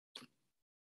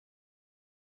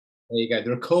There you go.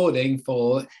 The recording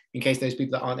for, in case those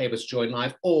people that aren't able to join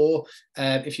live, or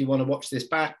if you want to watch this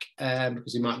back,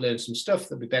 because you might learn some stuff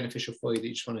that'll be beneficial for you, that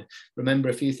you just want to remember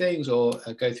a few things, or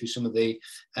go through some of the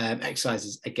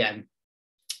exercises again.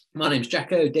 My name's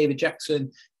Jacko, David Jackson.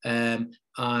 I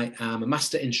am a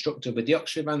master instructor with the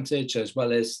Oxford Advantage, as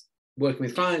well as working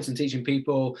with clients and teaching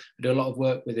people. I do a lot of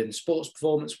work within the sports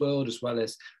performance world, as well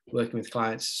as working with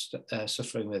clients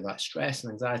suffering with like stress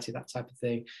and anxiety, that type of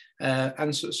thing,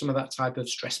 and some of that type of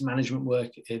stress management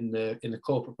work in the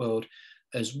corporate world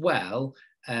as well.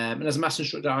 And as a master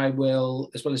instructor, I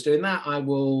will, as well as doing that, I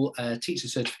will teach the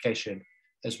certification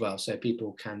as well, so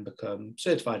people can become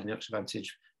certified in the Oxford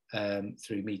Advantage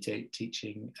through me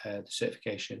teaching the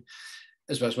certification.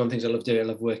 As well as one of the things I love doing, I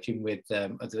love working with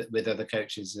other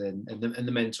coaches and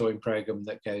the mentoring program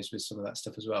that goes with some of that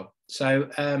stuff as well. So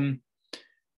the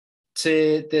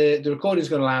recording is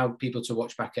going to allow people to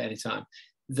watch back at any time.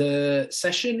 The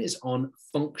session is on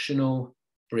functional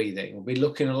breathing. We'll be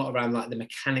looking a lot around like the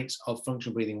mechanics of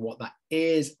functional breathing, what that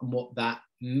is and what that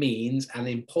means, and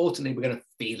importantly, we're going to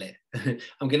feel it.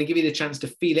 I'm going to give you the chance to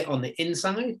feel it on the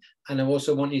inside, and I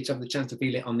also want you to have the chance to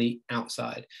feel it on the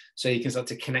outside, so you can start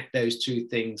to connect those two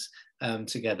things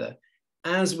together.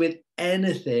 As with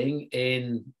anything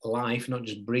in life, not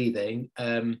just breathing,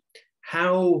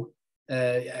 how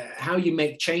you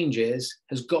make changes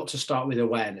has got to start with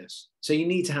awareness. So you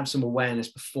need to have some awareness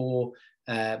before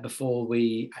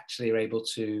we actually are able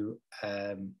to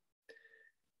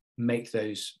make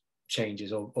those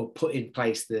changes or put in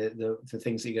place the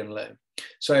things that you're going to learn.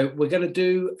 So we're going to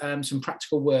do some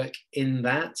practical work in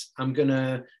that. I'm going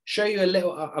to show you a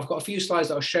little, I've got a few slides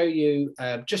that I'll show you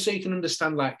just so you can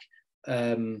understand like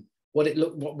what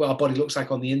our body looks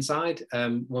like on the inside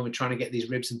when we're trying to get these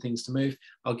ribs and things to move.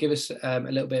 I'll give us a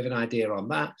little bit of an idea on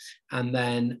that, and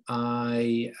then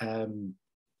I'll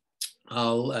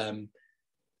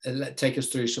take us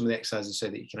through some of the exercises so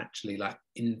that you can actually like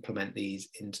implement these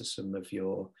into some of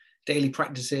your daily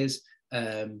practices.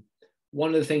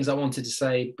 One of the things I wanted to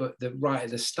say, but right at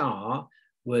the start,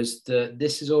 was that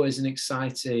this is always an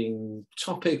exciting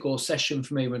topic or session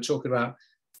for me when talking about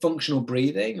functional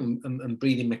breathing and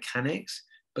breathing mechanics,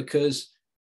 because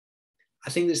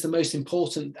I think it's the most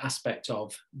important aspect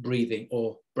of breathing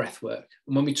or breath work.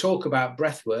 And when we talk about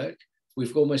breath work,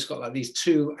 we've almost got like these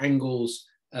two angles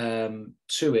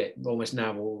to it almost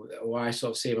now, or I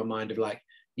sort of see in my mind of like,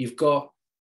 you've got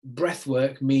breath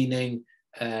work, meaning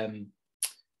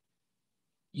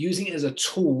using it as a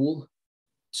tool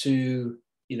to,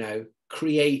 you know,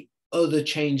 create other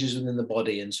changes within the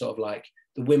body, and sort of like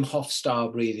the Wim Hof style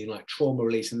breathing, like trauma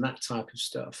release and that type of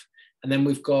stuff. And then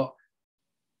we've got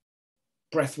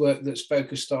breath work that's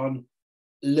focused on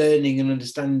learning and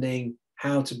understanding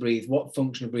how to breathe, what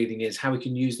functional breathing is, how we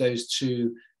can use those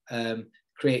to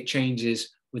create changes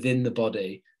within the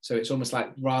body. So it's almost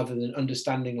like, rather than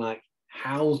understanding like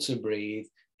how to breathe,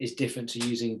 is different to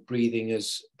using breathing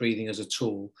as a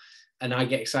tool. And I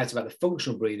get excited about the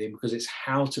functional breathing because it's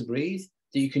how to breathe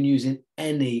that you can use in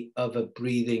any other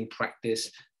breathing practice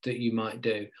that you might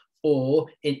do, or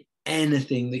in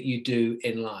anything that you do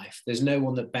in life. There's no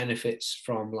one that benefits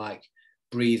from like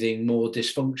breathing more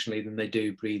dysfunctionally than they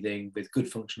do breathing with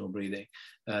good functional breathing.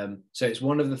 So it's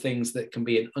one of the things that can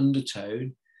be an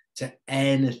undertone to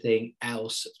anything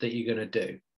else that you're going to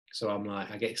do. So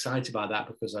I get excited by that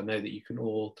because I know that you can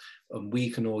all, and we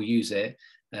can all use it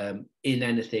in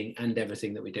anything and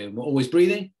everything that we do. And we're always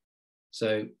breathing,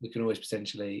 so we can always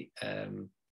potentially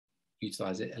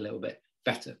utilize it a little bit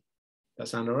better. That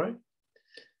sound all right?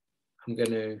 I'm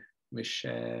going to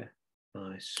share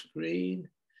my screen.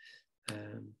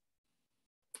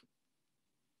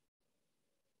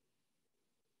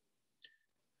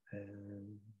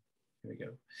 Here we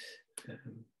go. Let's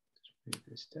move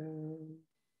this down.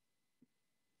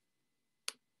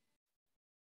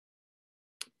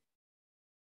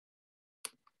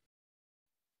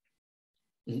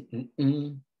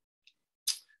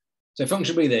 So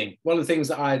functional breathing, one of the things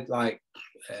that I like,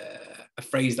 a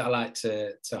phrase that I like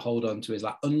to hold on to is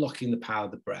like unlocking the power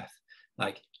of the breath.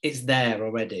 Like, it's there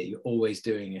already, you're always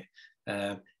doing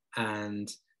it. And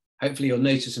hopefully you'll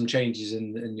notice some changes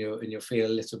and you'll feel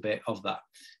a little bit of that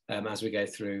as we go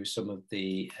through some of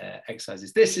the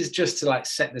exercises. This is just to like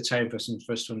set the tone for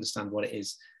us to understand what it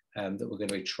is that we're going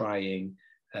to be trying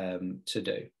to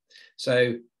do.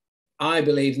 So I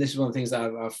believe, and this is one of the things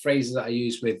that are phrases that I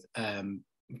use with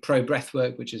Pro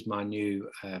Breathwork, which is my new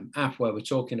app, where we're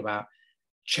talking about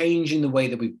changing the way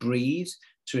that we breathe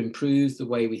to improve the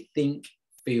way we think,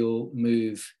 feel,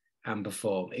 move, and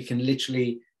perform. It can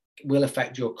literally will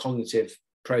affect your cognitive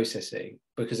processing,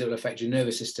 because it will affect your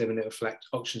nervous system and it will affect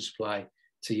oxygen supply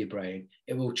to your brain.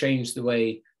 It will change the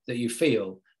way that you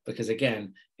feel, because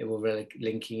again, it will really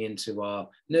linking into our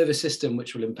nervous system,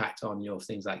 which will impact on your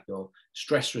things like your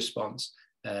stress response,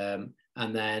 and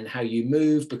then how you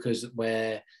move, because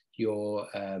where you're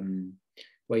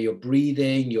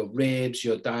breathing, your ribs,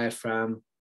 your diaphragm,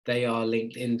 they are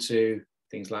linked into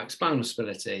things like spinal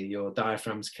stability. Your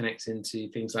diaphragms connect into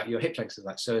things like your hip flexors,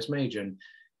 like psoas major, and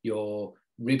your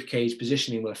rib cage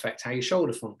positioning will affect how your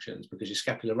shoulder functions, because your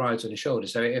scapula rides on your shoulder.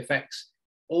 So it affects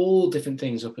all different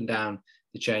things up and down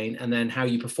the chain, and then how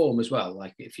you perform as well.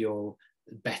 Like if you're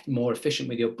more efficient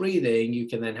with your breathing, you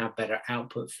can then have better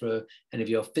output for any of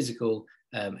your physical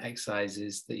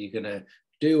exercises that you're going to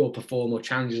do or perform, or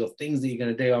challenges or things that you're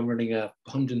going to do. I'm running a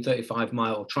 135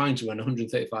 mile, or trying to run a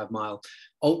 135 mile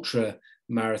ultra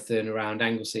marathon around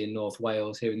Anglesey in North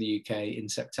Wales here in the UK in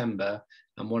September.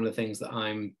 And one of the things that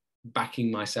I'm backing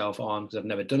myself on, because I've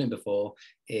never done it before,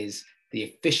 is the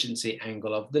efficiency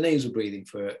angle of the nasal breathing,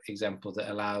 for example,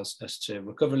 that allows us to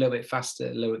recover a little bit faster,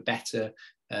 a little bit better,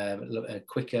 a little bit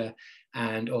quicker,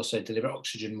 and also deliver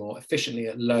oxygen more efficiently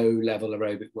at low level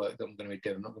aerobic work that I'm going to be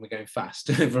doing. I'm not going to be going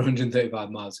fast for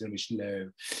 135 miles, it's going to be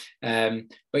slow.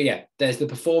 But yeah, there's the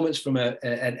performance from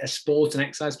a sport and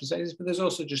exercise perspective, but there's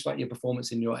also just like your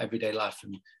performance in your everyday life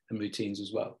and routines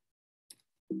as well.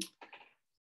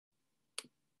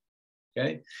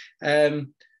 Okay.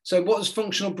 So what is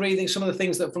functional breathing? Some of the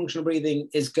things that functional breathing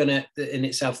is gonna, in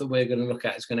itself, that we're gonna look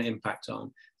at, is gonna impact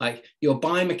on, like your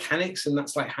biomechanics, and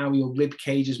that's like how your rib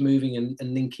cage is moving and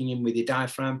linking in with your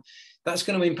diaphragm. That's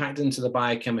gonna impact into the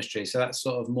biochemistry. So that's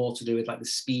sort of more to do with like the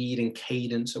speed and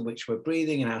cadence at which we're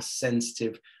breathing and how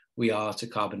sensitive we are to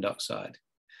carbon dioxide.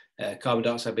 Carbon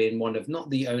dioxide being one of, not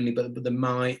the only, but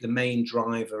the main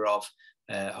driver of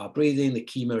our breathing. The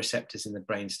chemoreceptors in the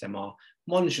brainstem are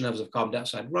monitoring levels of carbon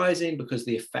dioxide rising, because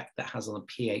the effect that has on the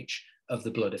pH of the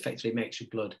blood effectively makes your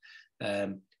blood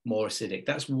more acidic.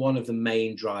 That's one of the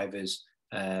main drivers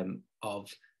of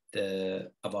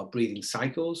our breathing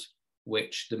cycles,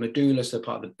 which the medulla, so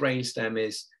part of the brainstem,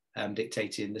 is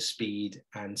dictating the speed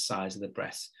and size of the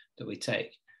breath that we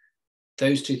take.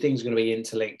 Those two things are going to be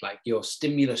interlinked, like your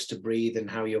stimulus to breathe and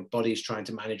how your body is trying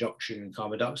to manage oxygen and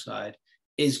carbon dioxide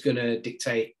is going to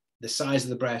dictate the size of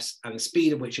the breath and the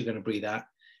speed at which you're going to breathe at.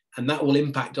 And that will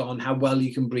impact on how well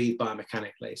you can breathe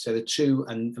biomechanically. So the two,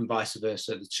 and vice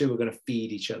versa, the two are going to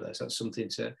feed each other. So that's something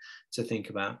to think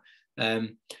about.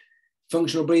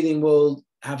 Functional breathing will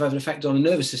have an effect on the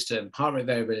nervous system, heart rate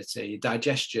variability, your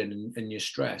digestion, and your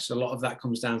stress. A lot of that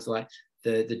comes down to like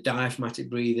the diaphragmatic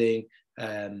breathing.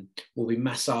 We'll be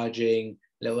massaging,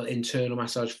 a little internal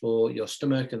massage for your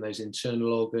stomach and those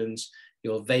internal organs.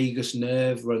 Your vagus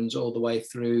nerve runs all the way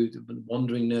through the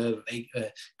wandering nerve,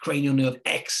 cranial nerve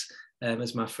X,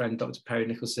 as my friend Dr. Perry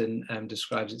Nicholson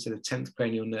describes it, to the 10th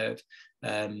cranial nerve.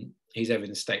 He's over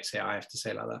in the States here, I have to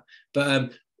say like that.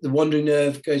 But the wandering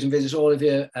nerve goes and visits all of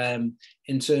your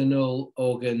internal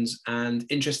organs. And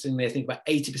interestingly, I think about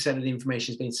 80% of the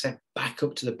information is being sent back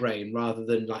up to the brain rather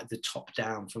than like the top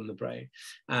down from the brain.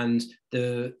 And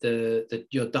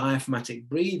your diaphragmatic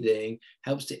breathing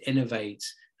helps to innovate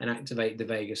and activate the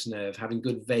vagus nerve. Having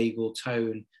good vagal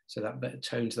tone, so that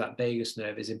tone to that vagus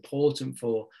nerve, is important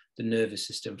for the nervous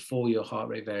system, for your heart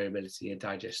rate variability, your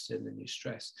digestion, and your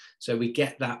stress. So we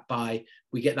get that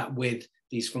with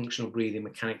these functional breathing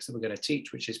mechanics that we're going to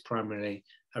teach, which is primarily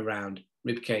around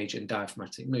rib cage and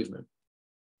diaphragmatic movement.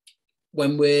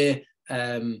 When we're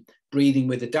breathing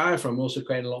with the diaphragm, we're also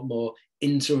creating a lot more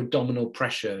inter-abdominal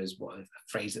pressure, is what a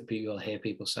phrase that people hear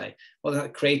people say. Well,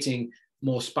 that creating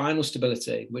more spinal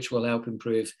stability, which will help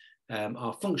improve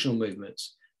our functional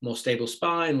movements. More stable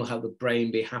spine will help the brain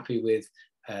be happy with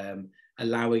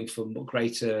allowing for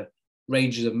greater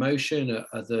ranges of motion,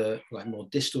 other like more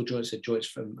distal joints, so joints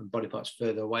from and body parts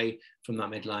further away from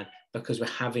that midline, because we're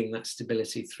having that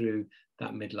stability through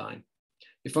that midline.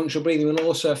 Your functional breathing will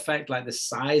also affect like the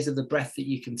size of the breath that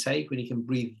you can take. When you can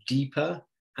breathe deeper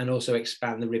and also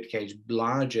expand the rib cage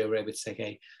larger, we're able to take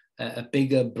a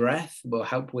bigger breath, will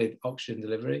help with oxygen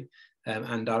delivery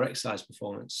and our exercise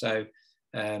performance. So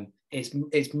it's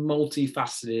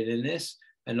multifaceted in this,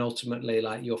 and ultimately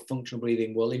like your functional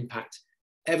breathing will impact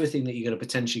everything that you're going to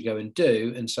potentially go and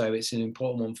do. And so it's an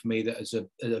important one for me that as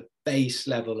a base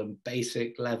level and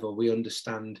basic level, we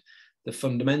understand the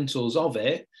fundamentals of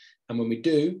it. And when we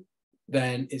do,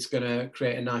 then it's going to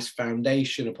create a nice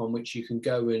foundation upon which you can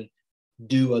go and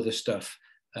do other stuff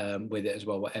with it as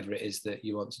well, whatever it is that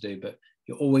you want to do. But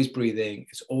you're always breathing,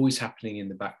 it's always happening in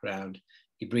the background.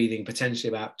 You're breathing potentially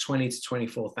about 20 to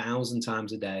 24,000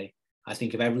 times a day. I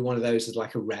think of every one of those as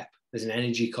like a rep. There's an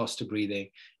energy cost to breathing.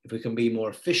 If we can be more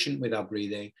efficient with our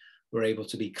breathing, we're able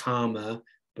to be calmer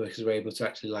because we're able to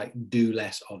actually like do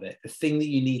less of it. The thing that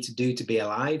you need to do to be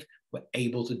alive, we're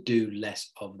able to do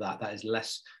less of that. That is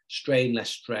less strain, less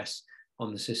stress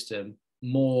on the system,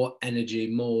 more energy,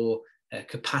 more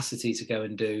capacity to go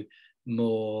and do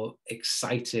more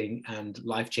exciting and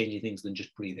life-changing things than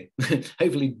just breathing.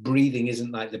 Hopefully breathing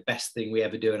isn't like the best thing we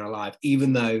ever do in our life,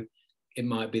 even though it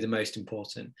might be the most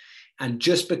important. And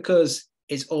just because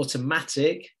it's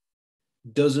automatic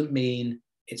doesn't mean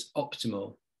it's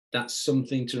optimal. That's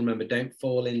something to remember. Don't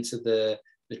fall into the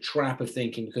trap of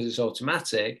thinking because it's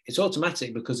automatic. It's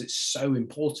automatic because it's so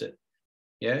important.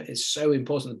 Yeah, it's so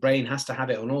important. The brain has to have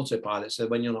it on autopilot. So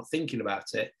when you're not thinking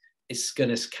about it, it's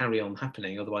going to carry on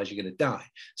happening. Otherwise, you're going to die.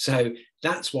 So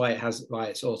that's why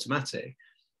it's automatic.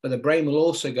 But the brain will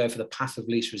also go for the path of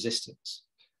least resistance.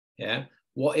 Yeah.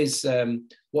 What is I'm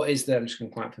just going to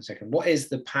quiet for a second. What is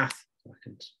the path? I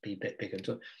can be a bit bigger.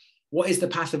 What is the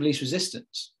path of least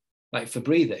resistance? Like for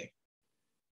breathing,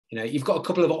 you know, you've got a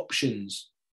couple of options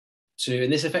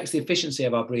and this affects the efficiency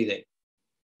of our breathing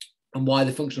and why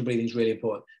the functional breathing is really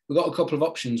important. We've got a couple of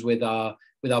options with our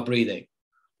breathing.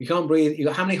 You can't breathe. You've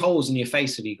got, how many holes in your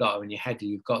face have you got, or in your head have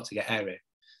you got to get air in?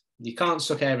 You can't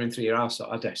suck air in through your arse. I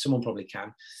don't know, someone probably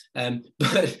can.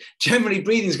 But generally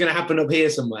breathing is going to happen up here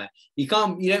somewhere. You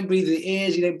don't breathe with the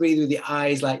ears, you don't breathe with the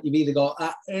eyes. Like you've either got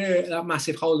that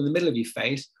massive hole in the middle of your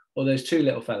face or those two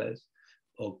little fellas,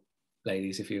 or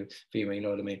ladies, if you're female, you know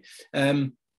what I mean.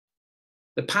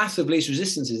 The path of least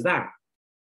resistance is that.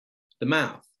 The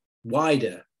mouth,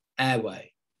 wider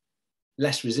airway,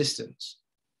 less resistance.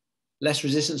 Less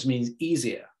resistance means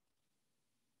easier.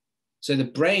 So the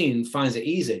brain finds it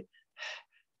easy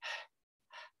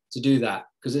to do that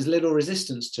because there's little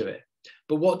resistance to it.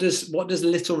 But what does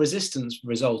little resistance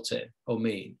result in or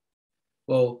mean?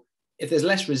 Well, if there's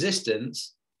less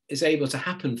resistance, it's able to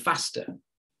happen faster.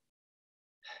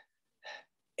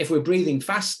 If we're breathing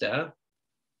faster,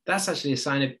 that's actually a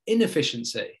sign of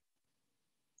inefficiency.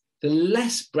 The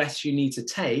less breaths you need to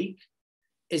take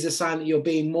is a sign that you're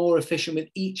being more efficient with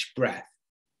each breath.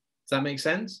 Does that make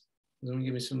sense? Someone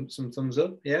give me some thumbs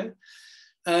up, yeah?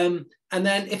 And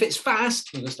then if it's fast,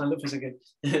 I'm gonna stand up for a second.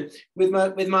 with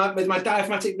my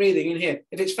diaphragmatic breathing in here,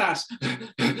 if it's fast,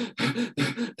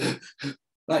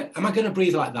 like, am I gonna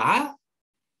breathe like that?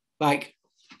 Like,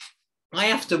 I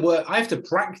have to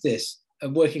practice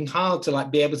working hard to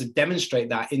like be able to demonstrate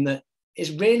that, in that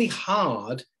it's really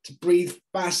hard to breathe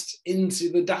fast into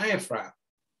the diaphragm,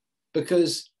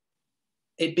 because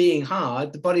it being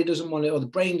hard, the body doesn't want it, or the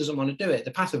brain doesn't want to do it.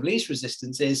 The path of least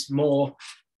resistance is more,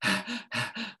 and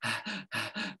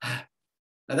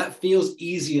that feels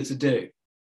easier to do.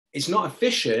 It's not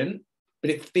efficient,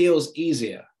 but it feels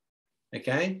easier,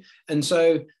 okay? And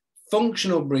so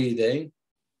functional breathing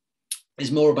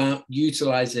is more about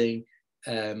utilizing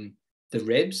the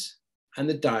ribs and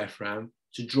the diaphragm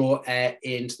to draw air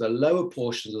into the lower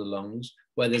portions of the lungs,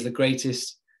 where there's the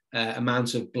greatest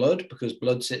amount of blood, because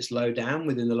blood sits low down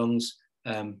within the lungs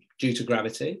due to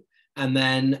gravity. And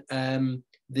then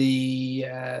we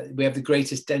have the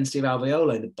greatest density of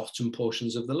alveoli in the bottom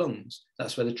portions of the lungs.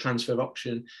 That's where the transfer of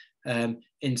oxygen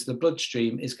into the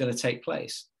bloodstream is going to take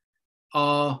place.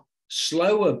 Our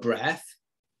slower breath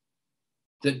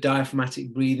that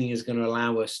diaphragmatic breathing is going to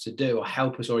allow us to do, or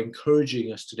help us, or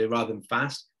encouraging us to do, rather than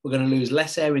fast, we're going to lose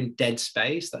less air in dead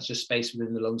space. That's just space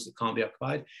within the lungs that can't be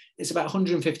occupied. It's about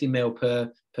 150 ml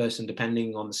per person,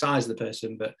 depending on the size of the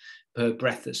person, but per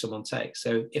breath that someone takes.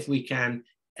 So if we can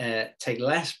take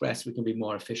less breaths, we can be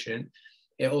more efficient.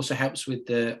 It also helps with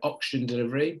the oxygen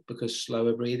delivery, because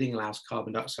slower breathing allows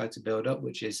carbon dioxide to build up,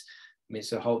 which is, I mean,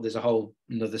 there's a whole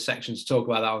another section to talk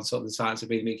about that on sort of the science of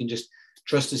breathing. You can just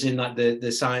trust us in that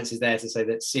the science is there to say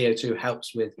that CO2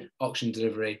 helps with oxygen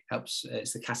delivery,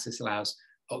 it's the catalyst that allows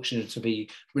oxygen to be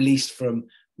released from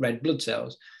red blood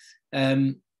cells.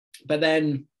 But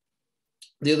then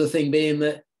the other thing being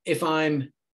that if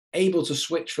I'm able to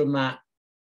switch from that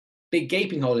big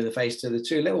gaping hole in the face to the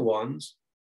two little ones,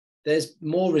 there's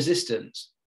more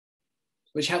resistance,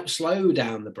 which helps slow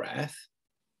down the breath,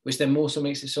 which then also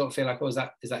makes it sort of feel like, oh, is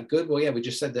that good? Well, yeah, we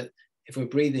just said that if we're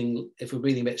breathing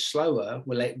a bit slower,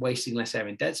 we're wasting less air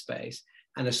in dead space.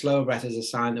 And a slower breath is a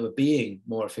sign that we're being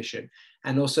more efficient.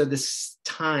 And also this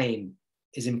time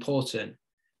is important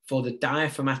for the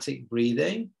diaphragmatic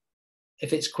breathing.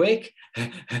 If it's quick,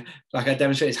 like I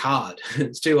demonstrated, it's hard.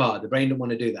 It's too hard. The brain doesn't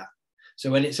want to do that.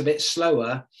 So when it's a bit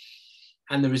slower,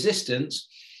 and the resistance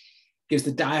gives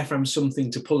the diaphragm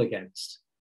something to pull against,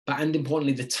 and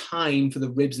importantly, the time for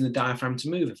the ribs and the diaphragm to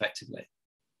move effectively.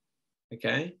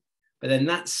 Okay? But then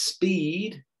that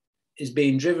speed is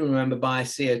being driven, remember, by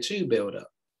CO2 buildup.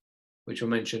 which were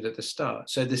mentioned at the start.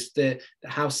 So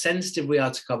how sensitive we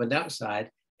are to carbon dioxide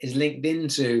is linked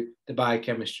into the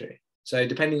biochemistry. So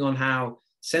depending on how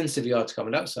sensitive you are to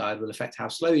carbon dioxide will affect how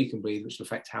slow you can breathe, which will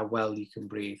affect how well you can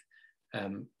breathe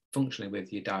functionally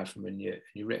with your diaphragm and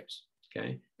your ribs.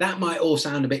 Okay, that might all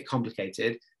sound a bit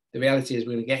complicated. The reality is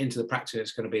we're going to get into the practice.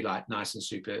 It's going to be like nice and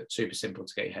super simple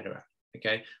to get your head around.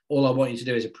 Okay, all I want you to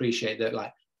do is appreciate that,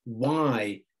 like,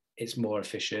 why it's more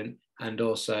efficient, and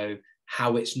also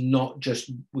how it's not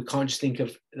just, we can't just think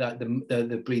of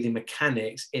the breathing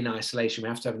mechanics in isolation. We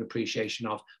have to have an appreciation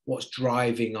of what's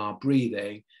driving our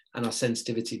breathing, and our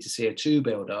sensitivity to CO2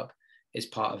 buildup is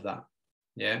part of that.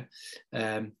 Yeah,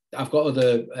 I've got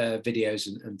other videos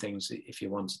and things if you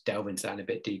want to delve into that in a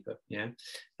bit deeper. Yeah,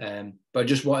 but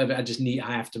just whatever,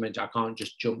 I have to mention, I can't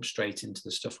just jump straight into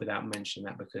the stuff without mentioning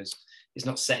that, because it's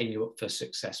not setting you up for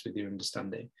success with your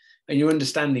understanding, and your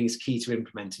understanding is key to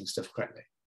implementing stuff correctly.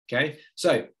 Okay,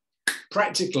 so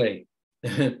practically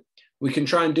we can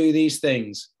try and do these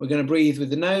things. We're going to breathe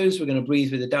with the nose, we're going to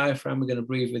breathe with the diaphragm, we're going to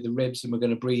breathe with the ribs, and we're going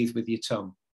to breathe with your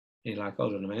tongue. And you're like,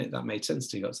 hold on a minute, that made sense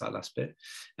to you, got to that last bit.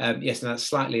 Yes, and that's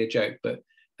slightly a joke, but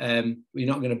you're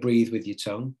not going to breathe with your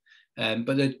tongue.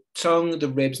 But the tongue, the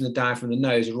ribs, and the diaphragm, the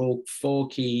nose are all 4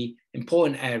 key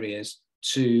important areas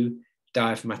to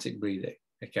diaphragmatic breathing.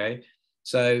 Okay,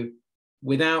 so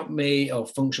without me, or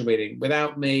functional breathing,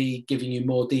 without me giving you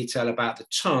more detail about the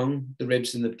tongue, the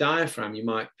ribs, and the diaphragm, you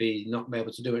might not be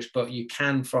able to do it, but you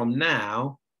can from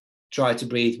now try to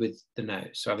breathe with the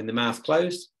nose. So having the mouth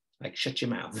closed, like shut your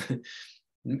mouth,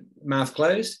 mouth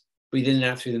closed, breathe in and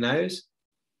out through the nose.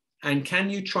 And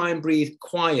can you try and breathe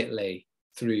quietly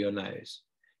through your nose?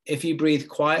 If you breathe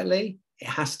quietly, it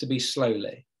has to be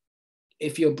slowly.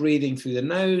 If you're breathing through the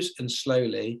nose and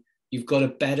slowly, you've got a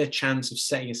better chance of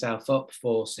setting yourself up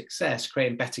for success,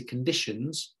 creating better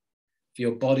conditions for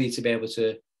your body to be able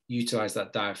to utilize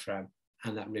that diaphragm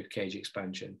and that rib cage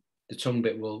expansion. The tongue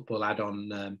bit will add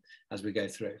on as we go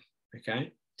through.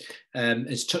 Okay.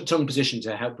 It's tongue position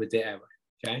to help with the airway.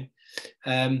 Okay,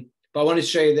 but I wanted to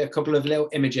show you a couple of little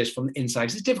images from the inside,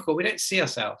 because it's difficult. We don't see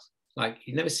ourselves. Like,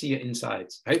 you never see your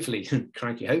insides. Hopefully,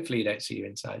 cranky. Hopefully, you don't see your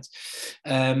insides.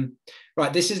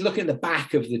 Right, this is looking at the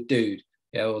back of the dude,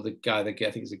 yeah, or the guy. I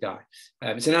think it's a guy.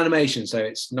 It's an animation, so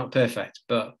it's not perfect,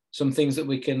 but some things that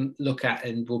we can look at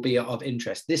and will be of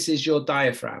interest. This is your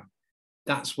diaphragm.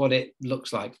 That's what it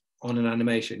looks like on an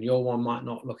animation. Your one might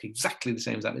not look exactly the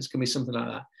same as that. It's going to be something like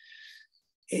that.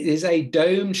 It is a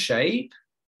dome shape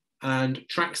and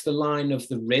tracks the line of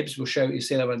the ribs. We'll show you,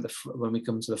 see that when we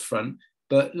come to the front.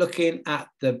 But looking at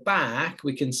the back,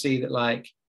 we can see that, like,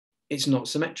 it's not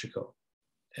symmetrical.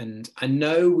 And I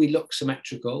know we look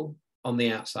symmetrical on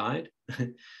the outside,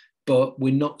 but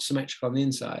we're not symmetrical on the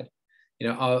inside. You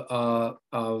know,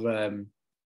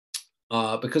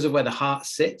 because of where the heart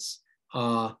sits,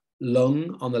 our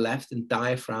lung on the left and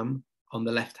diaphragm on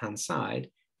the left-hand side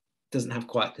doesn't have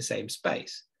quite the same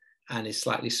space and is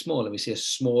slightly smaller. We see a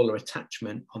smaller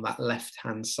attachment on that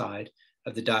left-hand side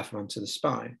of the diaphragm to the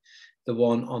spine. The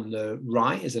one on the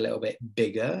right is a little bit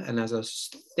bigger and has a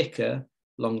thicker,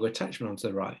 longer attachment onto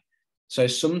the right. So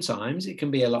sometimes it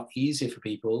can be a lot easier for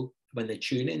people when they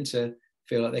tune in to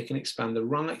feel like they can expand the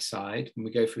right side when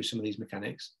we go through some of these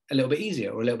mechanics a little bit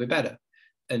easier or a little bit better.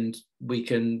 And we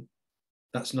can,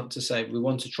 that's not to say we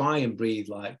want to try and breathe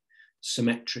like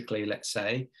symmetrically, let's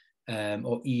say,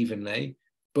 or evenly,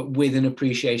 but with an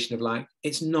appreciation of, like,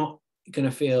 it's not going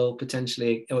to feel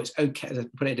potentially, or it's okay, to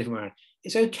put it a different way around,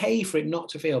 it's okay for it not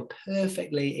to feel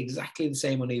perfectly exactly the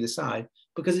same on either side,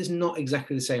 because it's not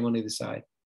exactly the same on either side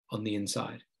on the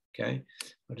inside. Okay,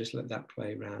 I'll just let that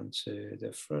play round to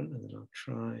the front, and then I'll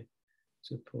try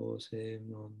to pause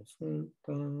him on the front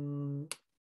part.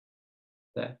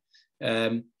 There.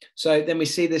 So then we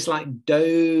see this like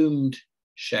domed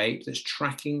shape that's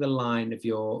tracking the line of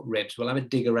your ribs. We'll have a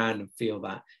dig around and feel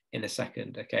that in a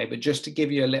second, okay? But just to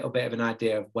give you a little bit of an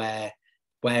idea of where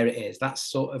it is, that's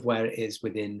sort of where it is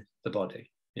within the body,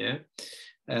 yeah?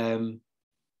 And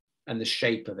the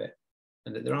shape of it,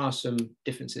 and that there are some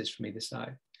differences from either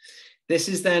side. This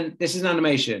is an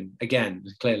animation, again,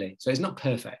 clearly. So it's not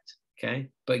perfect, okay?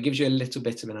 But it gives you a little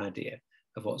bit of an idea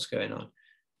of what's going on.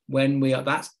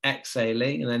 That's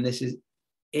exhaling, and then this is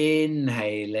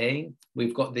inhaling.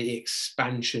 We've got the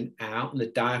expansion out and the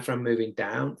diaphragm moving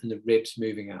down and the ribs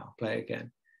moving out. I'll play it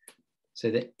again. So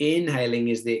the inhaling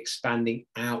is the expanding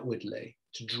outwardly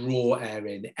to draw air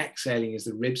in. The exhaling is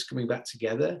the ribs coming back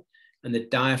together and the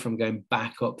diaphragm going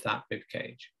back up that rib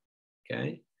cage.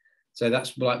 Okay. So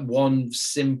that's like one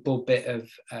simple bit of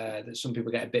that some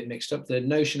people get a bit mixed up. The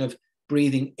notion of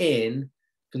breathing in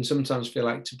can sometimes feel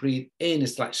like to breathe in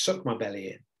is to like suck my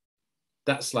belly in.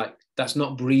 that's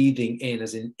not breathing in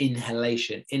as in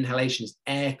inhalation. Inhalation is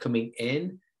air coming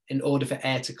in. In order for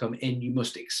air to come in, you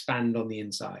must expand on the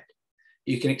inside.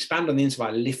 You can expand on the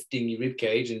inside by lifting your rib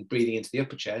cage and breathing into the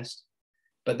upper chest,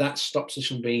 but that stops us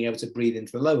from being able to breathe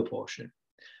into the lower portion.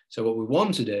 So what we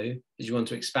want to do is you want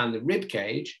to expand the rib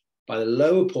cage by the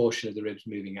lower portion of the ribs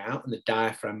moving out and the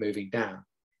diaphragm moving down.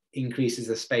 Increases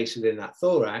the space within that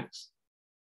thorax.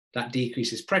 That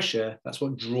decreases pressure. That's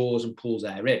what draws and pulls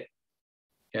air in.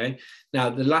 Okay. Now,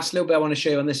 the last little bit I want to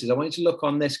show you on this is I want you to look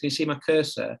on this. Can you see my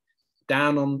cursor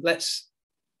down on,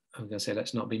 I'm going to say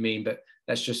let's not be mean, but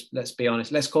let's be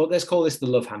honest. Let's call this the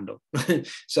love handle.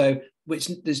 So, which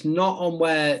is not on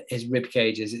where his rib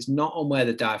cage is. It's not on where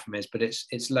the diaphragm is, but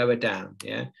it's lower down.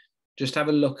 Yeah. Just have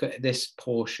a look at this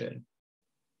portion.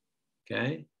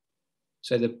 Okay.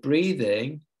 So the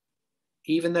breathing,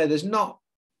 even though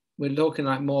we're talking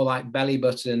like more like belly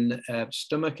button,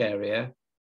 stomach area,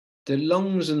 the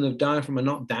lungs and the diaphragm are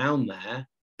not down there,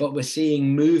 but we're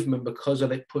seeing movement because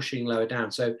of it pushing lower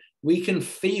down. So we can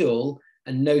feel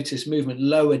and notice movement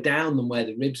lower down than where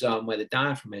the ribs are and where the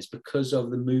diaphragm is because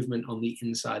of the movement on the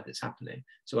inside that's happening.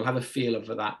 So we'll have a feel of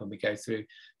that when we go through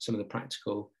some of the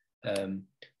practical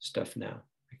stuff now.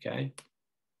 Okay.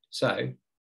 So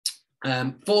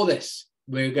for this,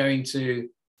 we're going to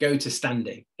go to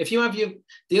standing. If you have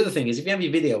the other thing is if you have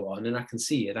your video on and I can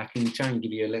see it, I can try and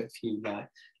give you a few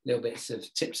little bits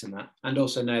of tips in that, and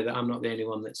also know that I'm not the only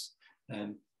one that's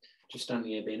just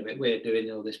standing here being a bit weird doing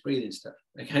all this breathing stuff.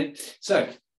 Okay, so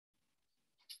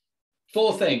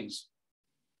 4 things.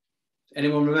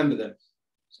 Anyone remember them?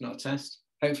 It's not a test.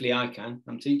 Hopefully I can.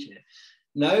 I'm teaching it.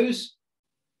 Nose,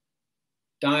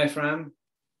 diaphragm,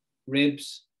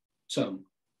 ribs, tongue.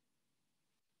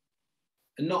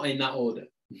 And not in that order.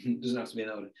 It doesn't have to be in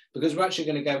that order. Because we're actually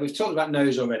going to we've talked about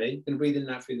nose already. We're going to breathe in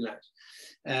and out through the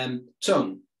nose.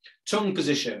 Tongue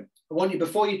position. I want you,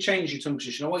 before you change your tongue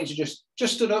position, I want you to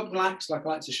just stood up, relax, like I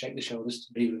like to shake the shoulders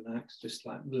to be relaxed, just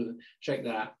like shake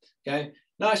that out. Okay,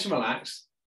 nice and relaxed.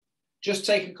 Just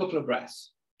take a couple of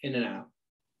breaths in and out.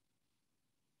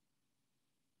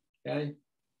 Okay,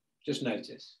 just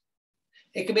notice.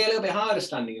 It can be a little bit harder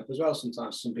standing up as well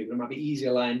sometimes for some people. It might be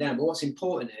easier lying down, but what's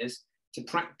important is to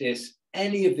practice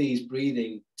any of these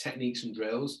breathing techniques and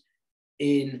drills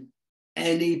in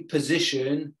any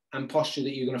position and posture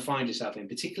that you're going to find yourself in,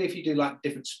 particularly if you do like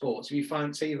different sports. If you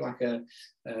find, say, like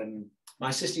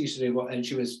my sister used to do and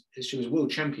she was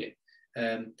world champion,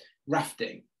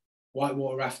 rafting,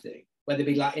 whitewater rafting, where they'd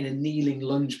be like in a kneeling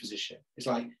lunge position. It's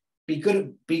like, be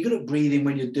good at breathing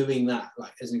when you're doing that,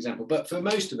 like as an example. But for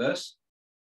most of us,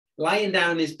 lying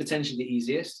down is potentially the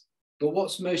easiest, but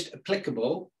what's most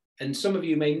applicable, and some of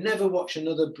you may never watch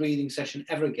another breathing session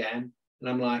ever again, and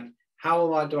I'm like,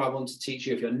 how do I want to teach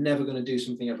you if you're never going to do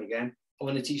something ever again? I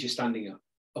want to teach you standing up,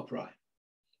 upright,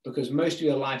 because most of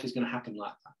your life is going to happen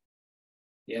like that.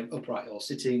 Yeah, upright or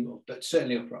sitting, but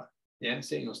certainly upright. Yeah,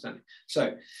 sitting or standing.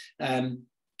 So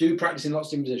do practice in lots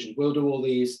of different positions. We'll do all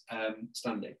these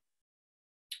standing.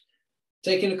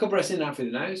 Taking a couple breaths in and out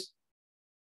through the nose.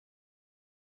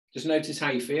 Just notice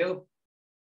how you feel.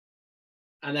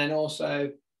 And then also,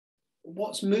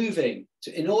 what's moving?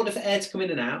 In order for air to come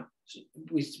in and out,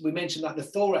 we mentioned that the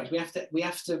thorax, we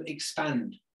have to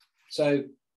expand. So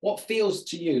what feels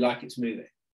to you like it's moving?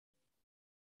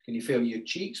 Can you feel your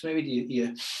cheeks?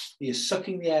 Maybe you're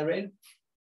sucking the air in.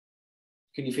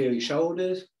 Can you feel your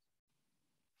shoulders?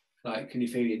 Like, can you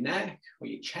feel your neck or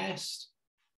your chest?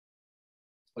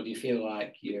 Or do you feel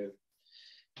like your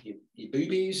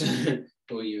boobies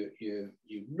or your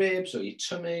ribs or your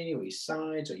tummy or your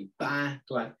sides or your back?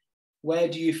 Like, where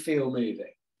do you feel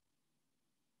moving?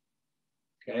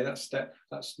 Okay,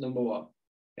 that's number 1.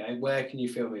 Okay, where can you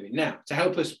feel moving? Now, to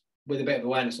help us with a bit of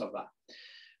awareness of that,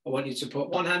 I want you to put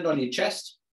one hand on your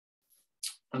chest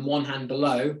and one hand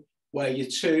below where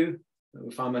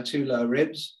we'll find my 2 lower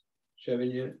ribs,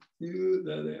 showing you,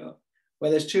 there they are.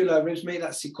 Where those 2 lower ribs meet,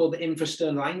 that's called the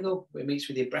infrasternal angle, where it meets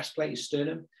with your breastplate, your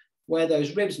sternum. Where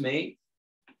those ribs meet,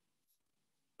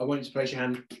 I want you to place your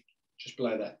hand just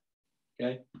below there,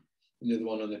 okay? And the other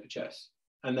one on the upper chest.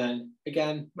 And then,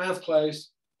 again, mouth closed,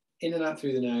 in and out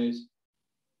through the nose.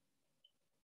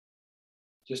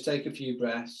 Just take a few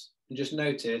breaths and just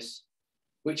notice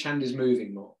which hand is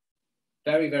moving more.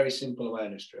 Very, very simple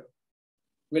awareness drill.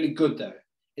 Really good, though.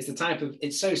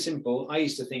 It's so simple. I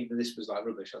used to think that this was like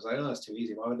rubbish. I was like, oh, that's too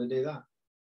easy. Why would I do that?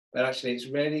 But actually, it's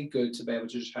really good to be able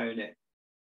to just hone it.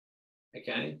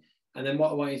 Okay? And then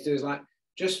what I want you to do is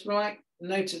just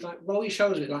notice, roll your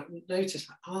shoulders a bit, notice,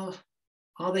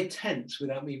 are they tense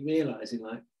without me realizing?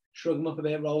 Shrug them up a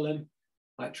bit, roll them,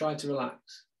 try to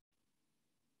relax.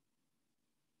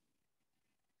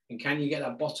 And can you get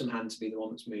that bottom hand to be the one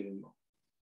that's moving more?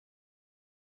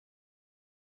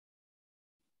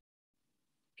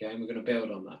 Okay, and we're going to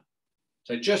build on that.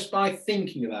 So just by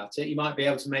thinking about it, you might be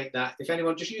able to make that. If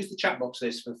anyone, just use the chat box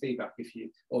this for feedback, if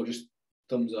you, or just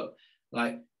thumbs up.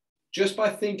 Like, just by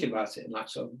thinking about it and like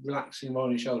sort of relaxing and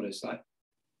rolling your shoulders, like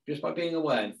just by being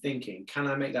aware and thinking, can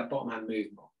I make that bottom hand move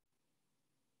more?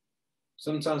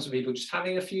 Sometimes for people, just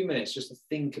having a few minutes just to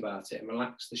think about it and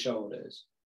relax the shoulders,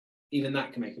 even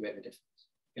that can make a bit of a difference.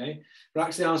 Okay,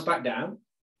 relax the arms back down,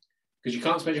 because you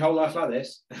can't spend your whole life like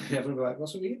this. Everyone will be like,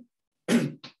 what's up with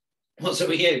you? What's up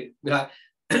with you? Be like,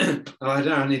 oh, I don't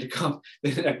know, I need to come.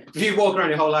 If you walk around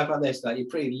your whole life like this, like, you're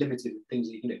pretty limited with things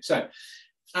that you can do. So,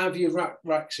 as you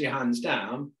relax your hands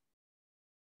down,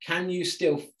 can you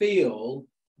still feel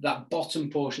that bottom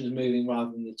portion is moving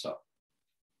rather than the top?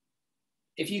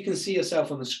 If you can see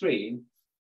yourself on the screen,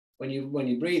 when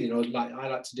you're breathing, or like I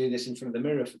like to do this in front of the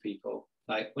mirror for people,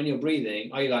 like when you're breathing,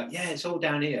 are you like, yeah, it's all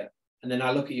down here? And then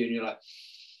I look at you and you're like,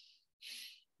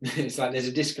 it's like there's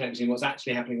a disconnect between what's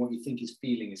actually happening, what you think is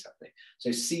feeling is happening.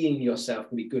 So seeing yourself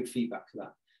can be good feedback for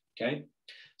that. Okay,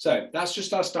 so that's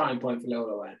just our starting point for little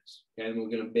awareness. Okay, and we're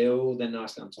going to build then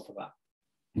nicely on top of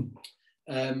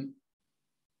that.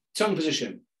 Tongue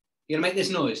position. You're going to make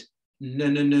this noise.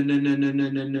 No, no, no, no, no, no, no,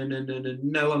 no, no, no, no, no,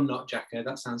 no, I'm not, Jacko.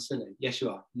 That sounds silly. Yes,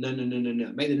 you are. No, no, no, no,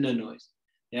 no. Make the no noise.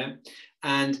 Yeah.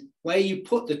 And where you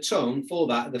put the tongue for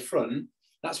that at the front,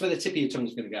 that's where the tip of your tongue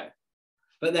is going to go.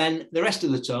 But then the rest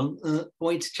of the tongue, I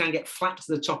want you to try and get flat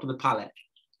to the top of the palate.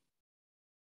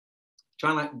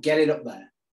 Try and like get it up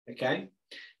there. Okay.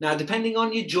 Now, depending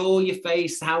on your jaw, your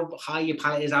face, how high your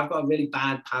palate is, I've got a really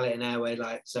bad palate and airway,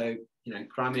 like, so, you know,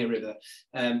 cry me a river.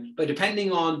 But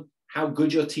depending on how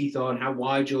good your teeth are and how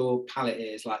wide your palate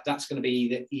is, like, that's going to be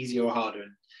either easier or harder.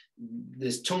 And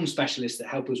there's tongue specialists that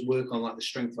help us work on like the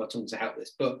strength of our tongue to help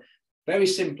this. But very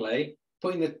simply,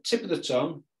 putting the tip of the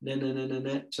tongue, no, no, no, no,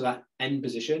 no, to that end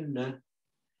position, no.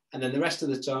 And then the rest of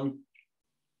the tongue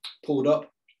pulled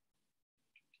up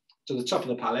to the top of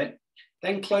the palate.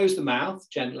 Then close the mouth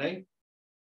gently.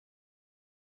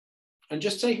 And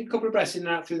just take a couple of breaths in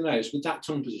and out through the nose with that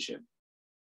tongue position.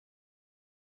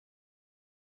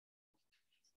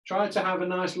 Try to have a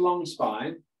nice long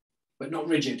spine, but not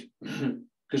rigid.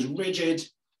 Because rigid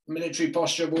military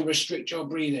posture will restrict your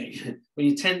breathing. When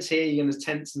you tense here, you're going to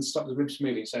tense and stop the ribs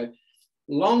moving. So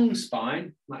long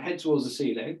spine, like head towards the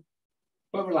ceiling,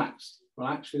 but relaxed.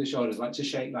 Relax through the shoulders, like to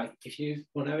shake, like if you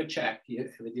want to have a check, you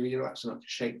relax enough to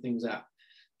shake things out.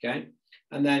 Okay.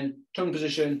 And then tongue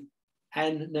position,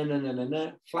 N, no, no, no, no,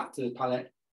 no, flat to the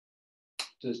palate,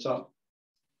 to the top.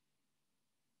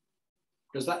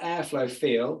 Does that airflow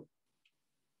feel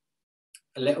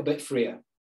a little bit freer,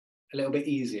 a little bit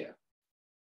easier,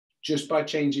 just by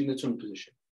changing the tongue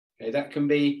position? Okay, that can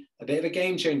be a bit of a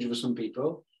game changer for some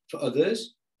people. For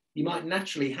others, you might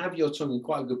naturally have your tongue in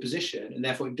quite a good position, and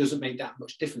therefore it doesn't make that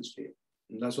much difference for you.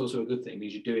 And that's also a good thing,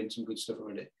 because you're doing some good stuff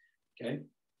already. Okay.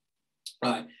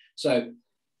 All right. So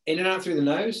in and out through the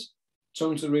nose,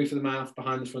 tongue to the roof of the mouth,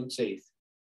 behind the front teeth.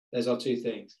 There's our two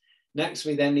things. Next,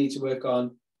 we then need to work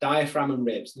on diaphragm and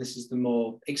ribs. This is the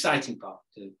more exciting part.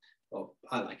 Well,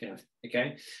 I like it.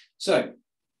 Okay. So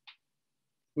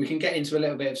we can get into a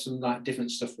little bit of some like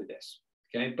different stuff with this.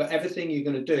 Okay. But everything you're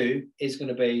going to do is going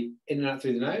to be in and out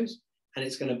through the nose, and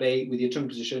it's going to be with your tongue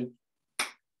position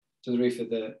to the roof of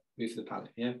the palate.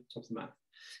 Yeah. Top of the mouth.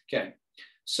 Okay.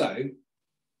 So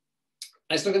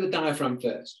let's look at the diaphragm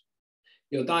first.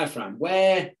 Your diaphragm,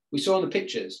 where we saw in the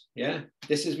pictures, yeah?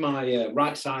 This is my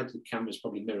right side, the camera's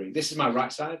probably mirroring. This is my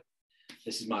right side,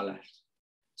 this is my left.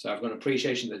 So I've got an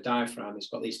appreciation of the diaphragm. It's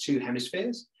got these two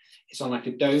hemispheres. It's on like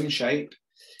a dome shape,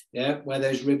 yeah? Where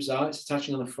those ribs are, it's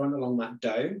attaching on the front along that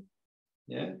dome,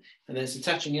 yeah? And then it's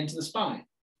attaching into the spine.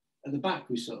 At the back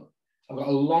we saw. I've got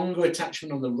a longer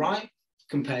attachment on the right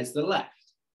compared to the left.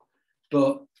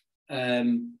 But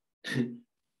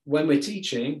when we're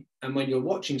teaching and when you're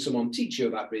watching someone teach you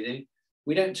about breathing,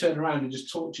 we don't turn around and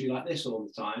just talk to you like this all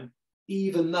the time,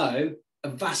 even though a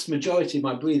vast majority of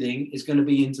my breathing is going to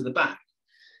be into the back.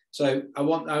 So I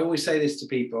always say this to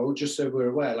people, just so we're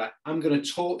aware, like I'm going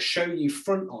to show you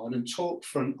front on and talk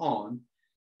front on,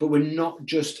 but we're not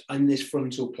just in this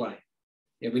frontal plane.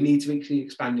 Yeah, we need to be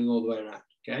expanding all the way around,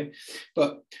 okay?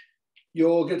 But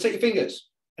you're going to take your fingers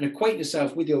and acquaint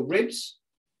yourself with your ribs,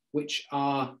 which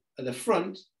are at the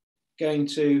front, going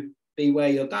to be where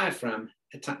your diaphragm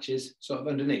attaches sort of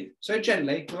underneath. So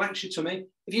gently relax your tummy.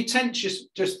 If you tense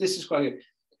this is quite good.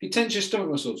 If you tense your stomach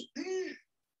muscles,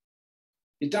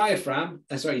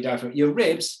 your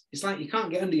ribs, it's like you can't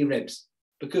get under your ribs,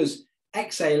 because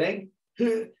exhaling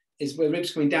is where the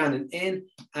ribs coming down and in,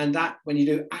 and that when you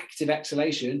do active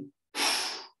exhalation,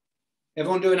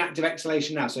 everyone do an active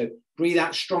exhalation now. So breathe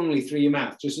out strongly through your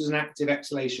mouth, just as an active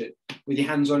exhalation with your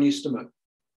hands on your stomach.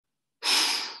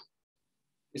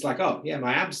 It's like, oh yeah,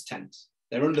 my abs tense.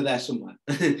 They're under there somewhere.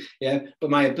 Yeah, but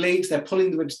my obliques, they're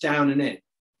pulling the ribs down and in.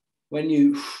 When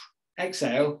you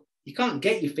exhale, you can't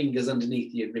get your fingers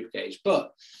underneath your rib cage.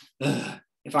 But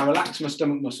if I relax my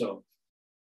stomach muscle,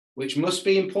 which must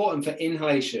be important for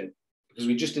inhalation, because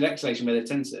we just did exhalation where they're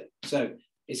tenser. So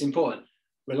it's important.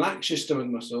 Relax your stomach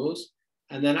muscles.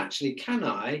 And then actually, can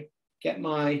I get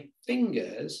my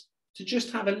fingers to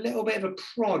just have a little bit of a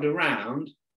prod around?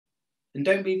 And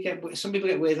don't some people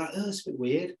get weird, like, oh, it's a bit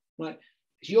weird. Like,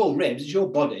 it's your ribs, it's your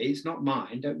body, it's not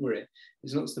mine, don't worry.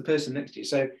 It's not the person next to you.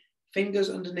 So fingers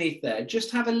underneath there,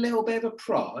 just have a little bit of a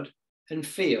prod and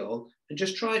feel, and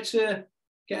just try to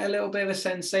get a little bit of a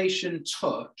sensation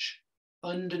touch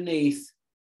underneath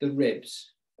the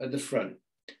ribs at the front.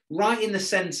 Right in the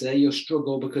center, you'll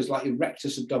struggle because like your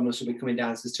rectus abdominis will be coming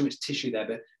down, so there's too much tissue there,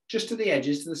 but just to the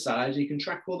edges, to the sides, you can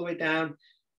track all the way down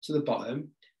to the bottom.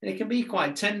 And it can be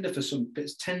quite tender for some,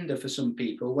 it's tender for some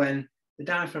people when the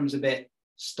diaphragm's a bit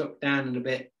stuck down and a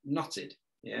bit knotted,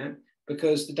 yeah?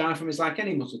 Because the diaphragm is like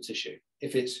any muscle tissue.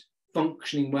 If it's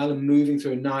functioning well and moving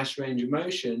through a nice range of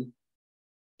motion,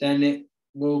 then it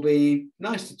will be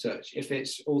nice to touch. If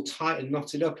it's all tight and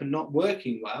knotted up and not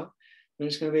working well, then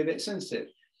it's going to be a bit sensitive.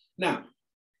 Now,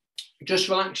 just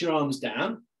relax your arms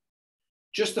down.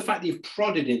 Just the fact that you've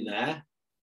prodded in there,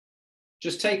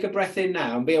 just take a breath in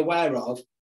now and be aware of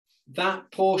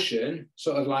that portion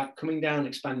sort of like coming down,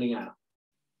 expanding out.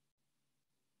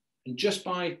 And just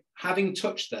by having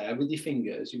touched there with your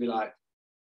fingers, you'll be like,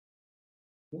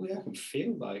 oh yeah, I can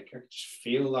just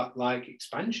feel that like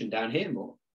expansion down here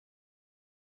more.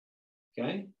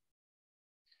 Okay.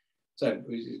 So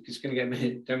it's going to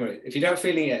get, don't worry. If you don't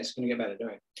feel it yet, it's going to get better, don't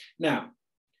worry. Now,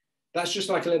 that's just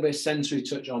like a little bit of sensory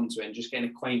touch onto it and just getting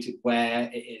acquainted where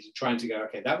it is, trying to go,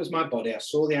 okay, that was my body. I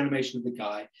saw the animation of the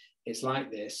guy. It's like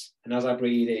this. And as I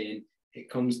breathe in, it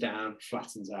comes down,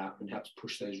 flattens out, and helps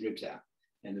push those ribs out.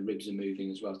 And the ribs are moving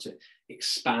as well to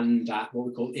expand that, what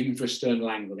we call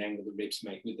infrasternal angle, the angle the ribs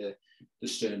make with the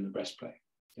sternum, the breastplate.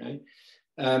 Okay.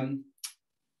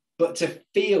 But to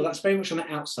feel, that's very much on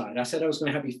the outside. I said I was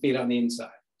going to have you feel it on the inside.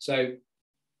 So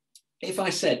if I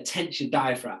said tense your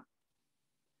diaphragm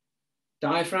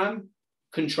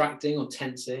contracting or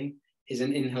tensing is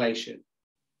an inhalation.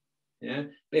 Yeah.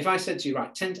 But if I said to you,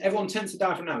 right, everyone tense the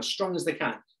diaphragm now as strong as they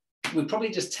can, we'd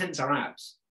probably just tense our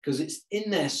abs because it's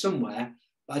in there somewhere,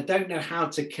 but I don't know how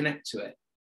to connect to it.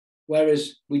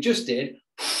 Whereas we just did,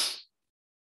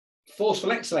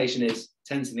 forceful exhalation is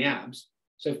tensing the abs.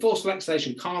 So forceful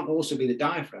exhalation can't also be the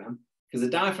diaphragm because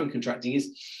the diaphragm contracting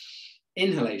is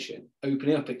inhalation,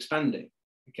 opening up, expanding.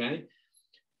 Okay.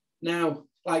 Now,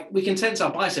 like we can tense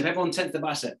our bicep. Everyone tense the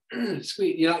bicep.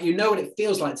 Squeeze. You know what it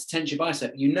feels like to tense your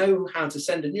bicep. You know how to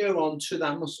send a neuron to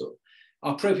that muscle.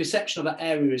 Our proprioception of that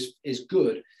area is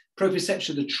good.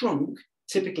 Proprioception of the trunk,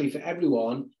 typically for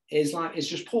everyone, is like it's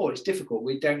just poor. It's difficult.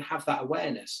 We don't have that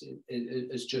awareness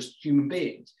as just human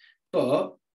beings.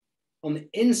 But on the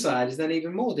inside is then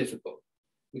even more difficult.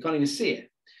 We can't even see it.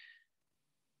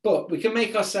 But we can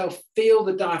make ourselves feel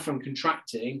the diaphragm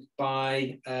contracting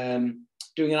by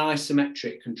doing an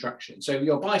isometric contraction. So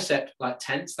your bicep, like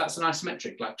tense, that's an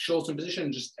isometric, like shortened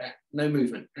position, just no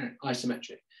movement,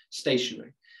 isometric,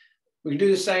 stationary. We can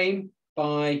do the same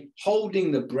by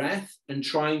holding the breath and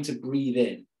trying to breathe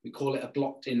in. We call it a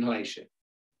blocked inhalation,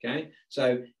 okay?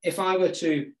 So if I were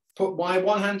to put my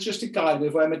one hand just to guide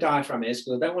with where my diaphragm is,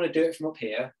 because I don't want to do it from up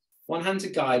here, one hand to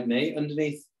guide me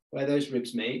underneath where those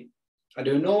ribs meet. I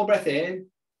do a normal breath in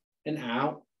and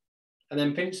out, and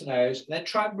then pinch the nose, and then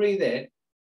try and breathe in.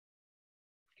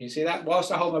 Can you see that?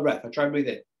 Whilst I hold my breath, I try and breathe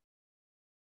in.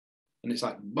 And it's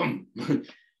like, boom.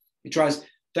 It tries,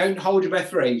 don't hold your breath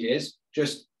for ages,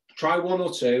 just try one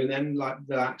or two, and then like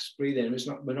relax, breathe in.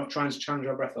 We're not trying to challenge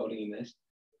our breath holding in this.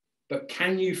 But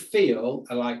can you feel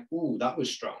like, oh, that was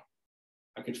strong.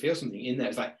 I could feel something in there.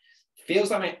 It's like,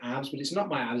 feels like my abs, but it's not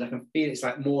my abs. I can feel it's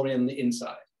like more in the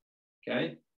inside,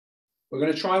 okay? We're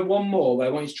going to try one more where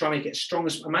I want you to try and make it as strong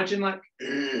as, imagine like,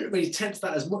 when you tense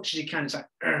that as much as you can, it's like,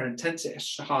 tense it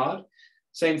hard.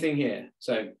 Same thing here.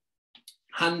 So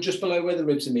hand just below where the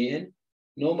ribs are meeting,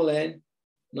 normal in,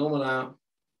 normal out,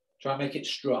 try and make it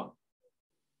strong.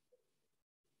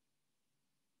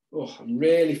 Oh, I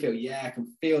really feel, yeah, I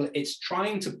can feel it. It's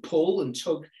trying to pull and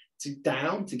tug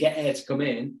down to get air to come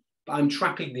in, but I'm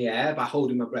trapping the air by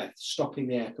holding my breath, stopping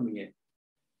the air coming in.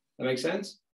 That makes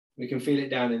sense? We can feel it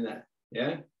down in there.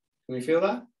 Yeah? Can we feel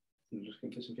that? I'm just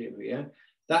going to put some feet over here.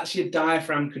 That's your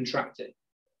diaphragm contracting.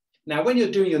 Now, when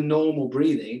you're doing your normal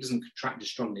breathing, it doesn't contract as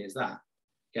strongly as that,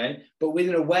 okay? But with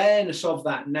an awareness of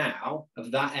that now,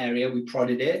 of that area, we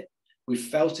prodded it, we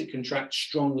felt it contract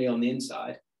strongly on the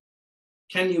inside.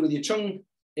 Can you, with your tongue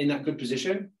in that good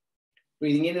position,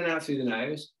 breathing in and out through the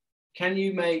nose, can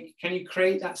you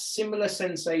create that similar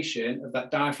sensation of that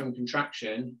diaphragm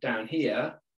contraction down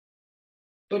here,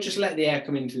 but just let the air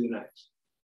come in through the nose?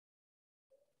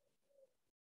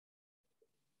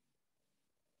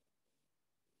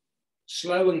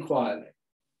 Slow and quietly.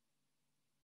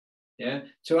 Yeah,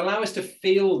 to allow us to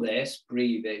feel this,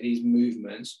 breathe it, these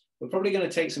movements, we're probably going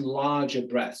to take some larger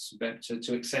breaths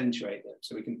to accentuate them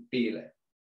so we can feel it.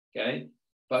 Okay,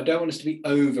 but I don't want us to be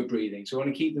over breathing, so I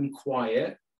want to keep them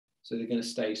quiet so they're going to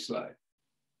stay slow.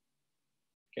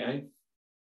 Okay,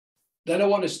 then I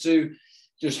want us to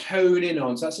just hone in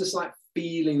on, so that's just like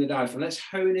feeling the diaphragm. Let's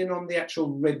hone in on the actual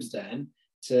ribs then,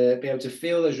 to be able to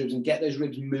feel those ribs and get those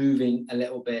ribs moving a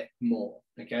little bit more,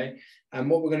 okay? And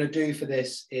what we're going to do for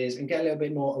this is, and get a little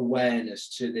bit more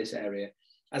awareness to this area.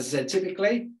 As I said,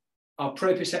 typically, our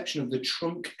proprioception of the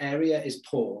trunk area is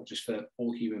poor, just for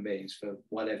all human beings, for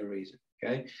whatever reason,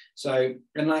 okay? So,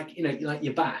 and like, you know, like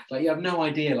your back, like you have no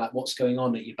idea like what's going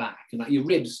on at your back, and like your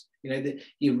ribs, you know,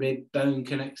 your rib bone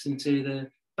connects into the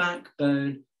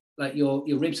backbone, like your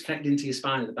ribs connect into your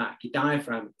spine at the back, your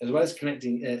diaphragm, as well as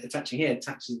connecting, attaching here,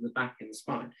 attaches to the back and the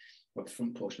spine, or the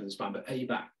front portion of the spine, but at your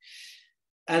back.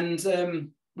 And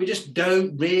we just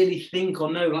don't really think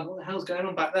or know, like, what the hell's going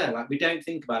on back there? Like, we don't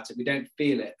think about it, we don't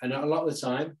feel it. And a lot of the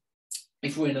time,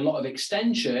 if we're in a lot of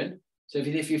extension, so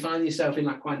if you find yourself in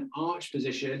like quite an arch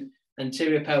position,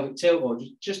 anterior pelvic tilt, or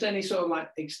just any sort of like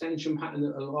extension pattern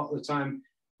that a lot of the time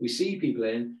we see people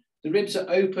in, the ribs are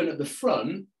open at the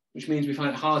front, which means we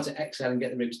find it hard to exhale and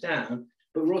get the ribs down,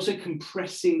 but we're also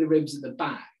compressing the ribs at the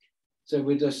back. So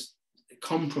we're just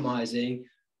compromising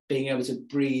being able to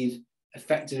breathe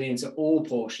effectively into all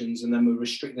portions, and then we're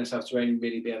restricting ourselves to only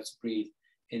really be able to breathe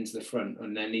into the front.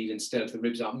 And then even still, if the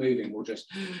ribs aren't moving, we'll just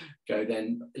go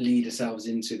then lead ourselves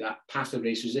into that path of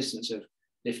least resistance of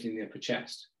lifting the upper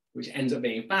chest, which ends up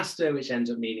being faster, which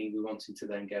ends up meaning we're wanting to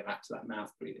then go back to that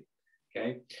mouth breathing,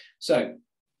 okay? So,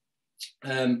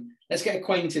 let's get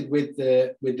acquainted with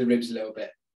the ribs a little bit.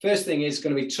 First thing is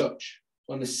going to be touch.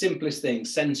 One of the simplest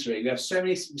things, sensory. We have so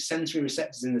many sensory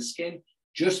receptors in the skin.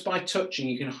 Just by touching,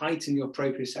 you can heighten your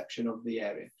proprioception of the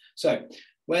area. So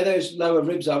where those lower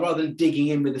ribs are, rather than digging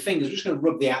in with the fingers, we're just going to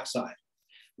rub the outside.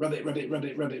 Rub it, rub it, rub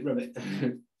it, rub it, rub it.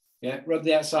 Yeah, rub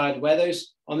the outside where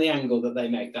those, on the angle that they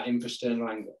make, that infrasternal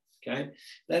angle. Okay.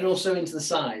 Then also into the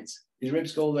sides. These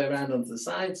ribs go all the way around onto the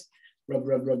sides. Rub,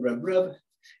 rub, rub, rub, rub.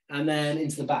 And then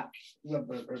into the back. Rub,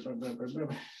 rub, rub, rub, rub, rub,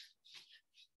 rub.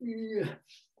 Yeah.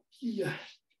 Yeah.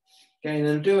 Okay, and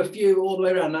then do a few all the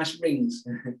way around, nice rings.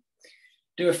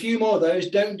 Do a few more of those.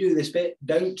 Don't do this bit.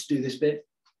 Don't do this bit.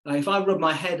 Like if I rub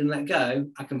my head and let go,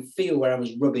 I can feel where I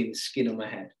was rubbing the skin on my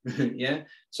head. Yeah.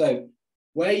 So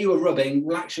where you were rubbing,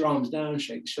 relax your arms down,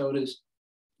 shake the shoulders.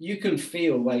 You can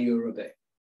feel where you're rubbing.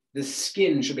 The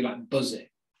skin should be like buzzing.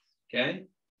 Okay.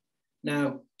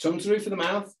 Now, tongue through for the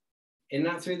mouth, in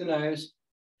and out through the nose.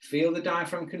 Feel the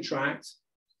diaphragm contract,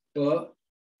 but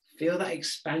feel that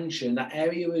expansion, that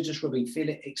area you were just rubbing, feel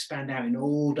it expand out in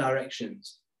all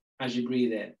directions as you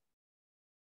breathe in.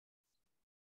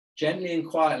 Gently and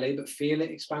quietly, but feel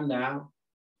it expand out.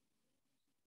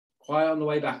 Quiet on the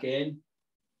way back in.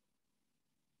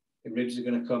 The ribs are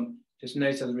going to come, just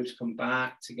notice how the ribs come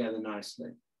back together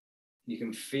nicely. You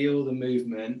can feel the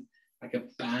movement like a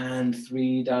band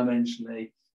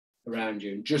 3-dimensionally around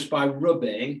you. And just by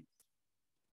rubbing,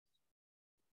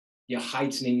 you're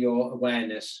heightening your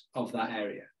awareness of that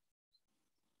area.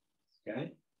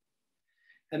 Okay.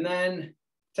 And then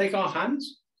take our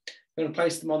hands. We're going to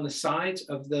place them on the sides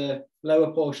of the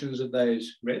lower portions of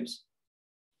those ribs.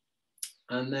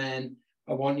 And then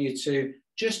I want you to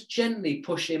just gently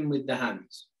push in with the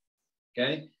hands.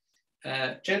 Okay.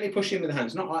 Gently push in with the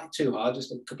hands, not like too hard,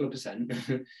 just a couple of percent.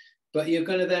 But you're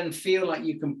going to then feel like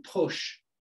you can push.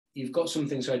 You've got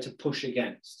something so to push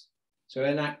against. So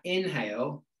in that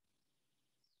inhale,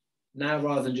 now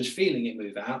rather than just feeling it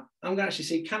move out, I'm going to actually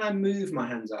see, can I move my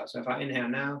hands out? So if I inhale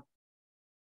now,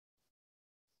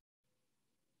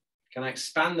 can I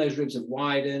expand those ribs have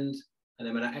widened? And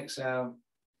then when I exhale,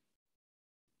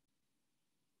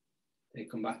 they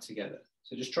come back together.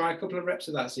 So just try a couple of reps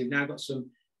of that. So you've now got some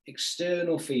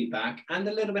external feedback and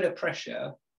a little bit of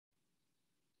pressure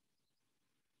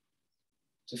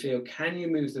to feel, can you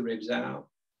move the ribs out?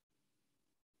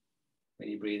 When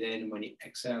you breathe in and when you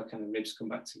exhale, can the ribs come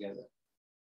back together?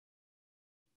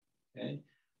 Okay.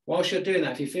 Whilst you're doing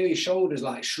that, if you feel your shoulders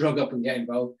like shrug up and get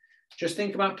involved, just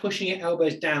think about pushing your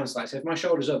elbows down slightly. So if my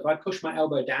shoulder's up, if I push my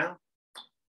elbow down,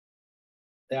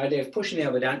 the idea of pushing the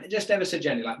elbow down, just ever so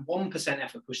gently, like 1%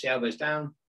 effort, push the elbows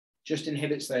down, just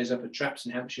inhibits those upper traps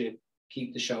and helps you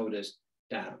keep the shoulders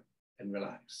down and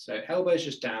relax. So elbows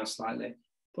just down slightly,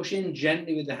 push in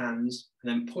gently with the hands,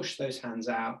 and then push those hands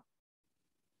out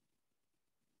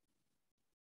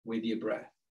with your breath.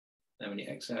 Then when you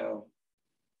exhale,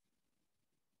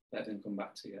 let them come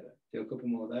back together. Do a couple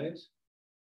more of those.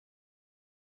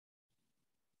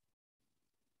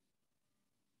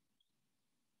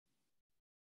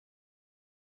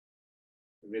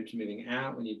 The ribs moving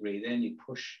out when you breathe in, you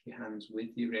push your hands with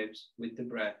your ribs, with the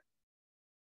breath.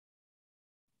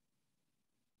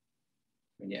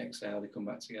 When you exhale, they come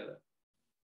back together.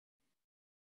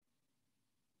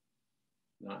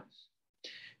 Nice.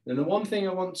 Then the one thing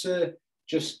I want to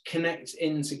just connect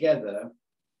in together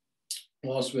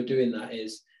whilst we're doing that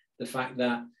is the fact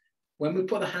that when we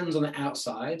put the hands on the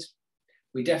outside,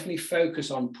 we definitely focus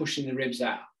on pushing the ribs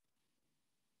out.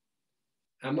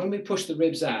 And when we push the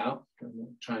ribs out,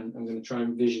 I'm going to try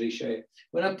and visually show you.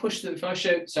 When I push the, if I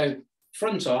show, so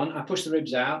front on, I push the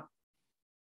ribs out.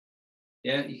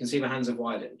 Yeah, you can see my hands have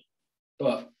widened.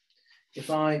 But if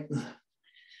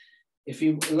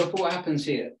you look at what happens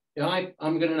here, I'm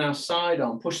going to now side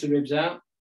on, push the ribs out.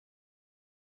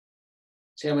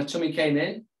 See how my tummy came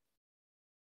in?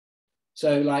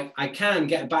 So like I can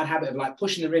get a bad habit of like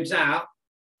pushing the ribs out,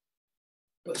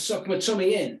 but suck my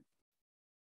tummy in.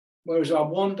 Whereas I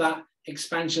want that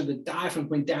expansion of the diaphragm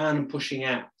going down and pushing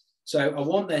out. So I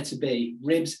want there to be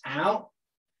ribs out.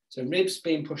 So ribs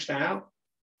being pushed out.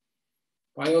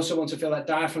 But I also want to feel that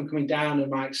diaphragm coming down and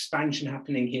my expansion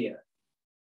happening here.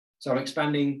 So I'm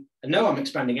expanding, I know I'm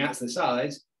expanding out to the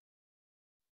sides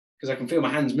because I can feel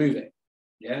my hands moving.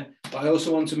 Yeah. But I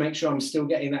also want to make sure I'm still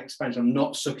getting that expansion. I'm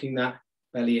not sucking that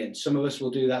belly in. Some of us will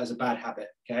do that as a bad habit.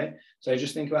 Okay. So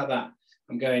just think about that.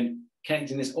 I'm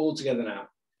connecting this all together now.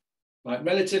 Like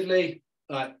relatively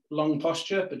like long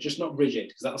posture, but just not rigid,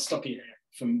 because that'll stop you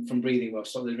from breathing well,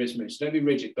 stop the ribs move. So don't be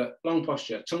rigid, but long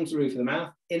posture, tongue to the roof of the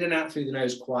mouth, in and out through the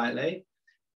nose quietly.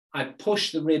 I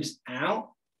push the ribs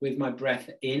out with my breath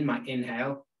in, my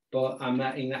inhale, but I'm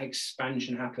letting that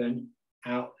expansion happen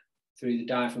out through the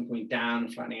diaphragm, going down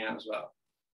and flattening out as well.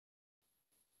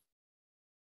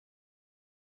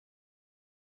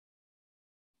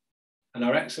 And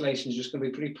our exhalation is just going to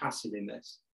be pretty passive in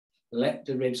this. Let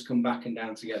the ribs come back and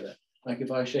down together. Like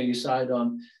if I show you side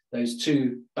on those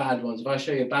two bad ones, if I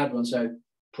show you a bad one, so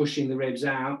pushing the ribs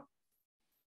out,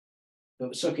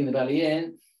 but sucking the belly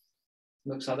in,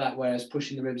 looks like that, whereas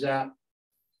pushing the ribs out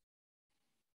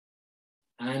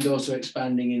and also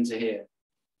expanding into here.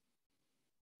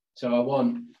 So I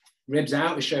want ribs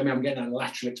out is showing me I'm getting that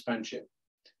lateral expansion,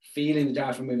 feeling the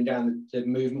diaphragm moving down, the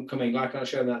movement coming, like I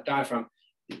showed that diaphragm.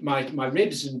 My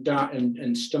ribs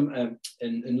and stomach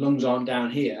and lungs aren't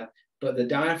down here, but the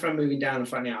diaphragm moving down and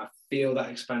flattening out, I feel that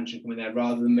expansion coming there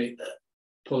rather than me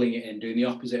pulling it in, doing the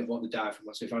opposite of what the diaphragm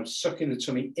was. So if I'm sucking the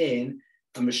tummy in,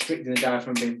 I'm restricting the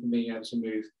diaphragm from being able to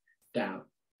move down.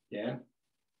 Yeah.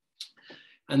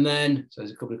 And then, so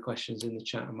there's a couple of questions in the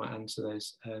chat, I might answer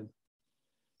those.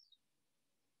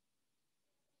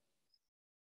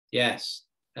 Yes.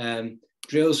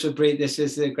 Drills for breathe. This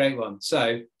is a great one.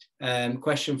 So,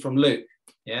 question from Luke.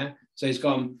 Yeah. So he's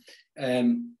gone. I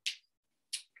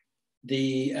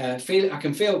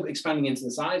can feel expanding into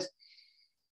the sides.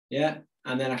 Yeah.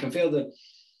 And then I can feel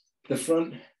the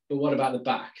front. But what about the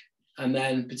back? And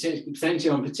then potentially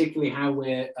on particularly how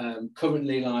we're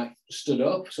currently like stood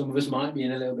up. Some of us might be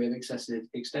in a little bit of excessive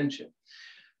extension.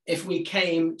 If we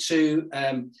came to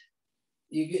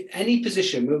any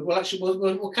position,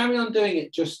 we'll carry on doing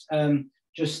it just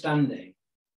standing.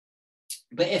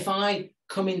 But if I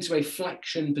come into a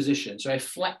flexion position, so a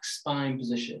flex spine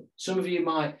position, some of you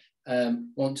might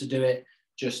want to do it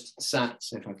just sat.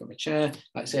 So if I've got my chair,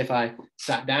 like say if I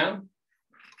sat down,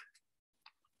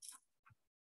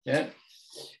 yeah,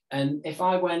 and if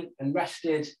I went and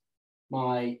rested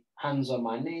my hands on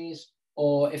my knees,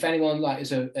 or if anyone like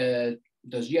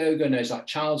does yoga, knows like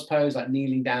child's pose, like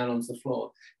kneeling down onto the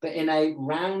floor, but in a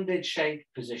rounded shaped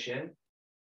position.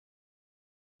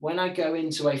 When I go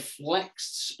into a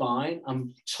flexed spine,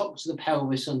 I'm top to the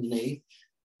pelvis underneath,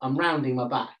 I'm rounding my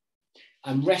back.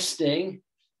 I'm resting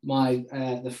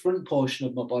the front portion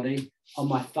of my body on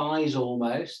my thighs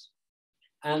almost,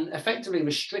 and effectively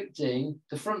restricting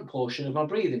the front portion of my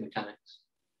breathing mechanics.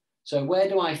 So where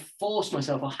do I force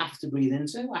myself or have to breathe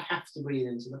into? I have to breathe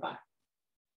into the back.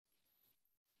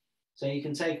 So you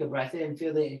can take a breath in,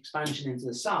 feel the expansion into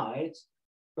the sides,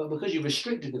 but because you've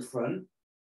restricted the front,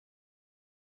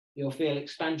 you'll feel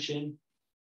expansion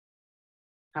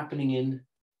happening in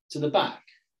to the back.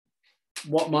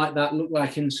 What might that look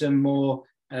like in some more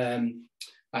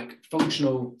like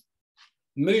functional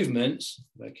movements?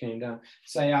 I came down.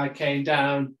 Say I came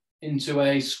down into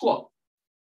a squat.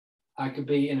 I could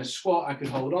be in a squat. I could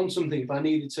hold on something if I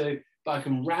needed to, but I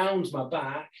can round my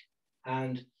back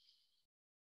and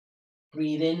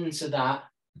breathe into that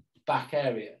back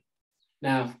area.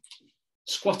 Now,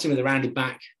 squatting with a rounded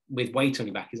back with weight on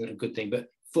your back isn't a good thing, but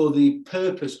for the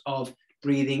purpose of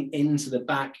breathing into the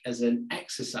back as an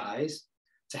exercise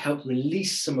to help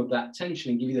release some of that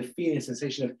tension and give you the feeling and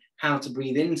sensation of how to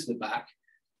breathe into the back,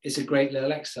 it's a great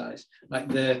little exercise. Like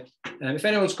if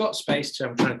anyone's got space to,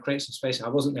 I'm trying to create some space. I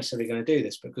wasn't necessarily going to do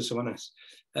this, but because someone else,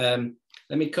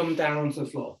 let me come down onto the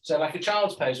floor. So like a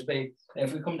child's pose would be,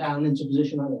 if we come down into a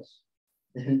position like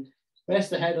this, rest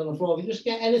the head on the floor. You just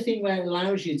get anything where it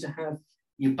allows you to have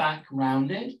your back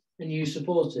rounded and you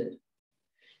supported.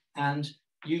 And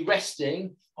you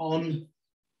resting on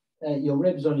your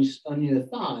ribs on your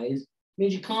thighs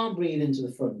means you can't breathe into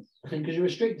the front because you're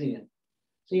restricting it.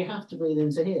 So you have to breathe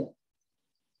into here.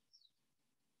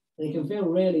 And it can feel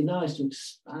really nice to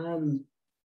expand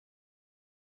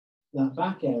that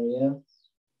back area.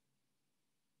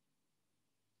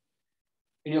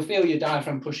 And you'll feel your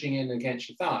diaphragm pushing in against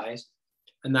your thighs.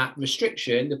 And that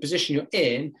restriction, the position you're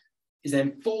in, is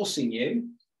then forcing you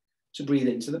to breathe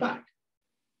into the back.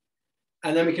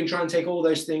 And then we can try and take all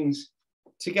those things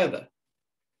together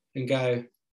and go,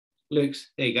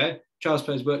 Luke's, there you go. Child's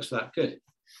pose works for that. Good.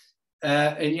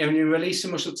 And when you release some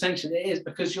muscle tension, it is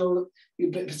because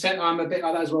I'm a bit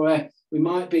like that as well, where we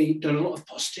might be doing a lot of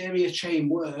posterior chain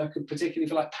work, and particularly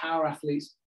for like power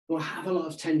athletes, who have a lot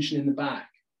of tension in the back.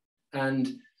 And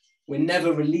we're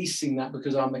never releasing that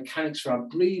because our mechanics for our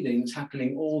breathing that's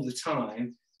happening all the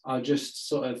time are just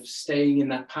sort of staying in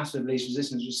that passive release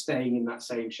resistance, just staying in that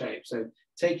same shape. So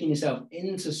taking yourself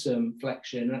into some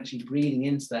flexion and actually breathing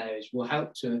into that area will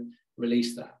help to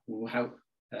release that, will help.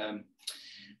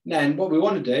 Then what we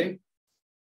want to do,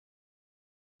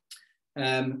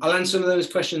 I'll answer some of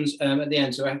those questions at the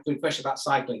end. So I have a question about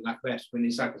cycling, like when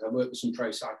you cycle. I work with some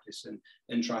pro cyclists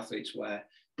and triathletes where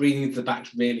breathing into the back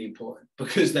is really important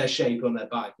because their shape on their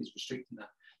bike is restricting that.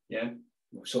 Yeah,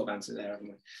 we've sort of answered there,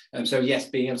 haven't we? So yes,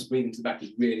 being able to breathe into the back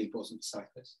is really important for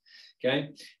cyclists.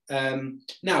 Okay.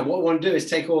 Now what I want to do is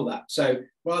take all that. So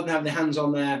rather than having the hands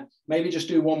on there, maybe just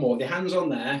do one more. The hands on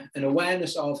there, and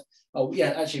awareness of, oh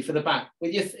yeah, actually for the back.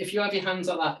 If you have your hands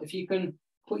like that, if you can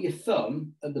put your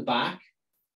thumb at the back.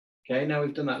 Okay, now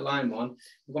we've done that line one.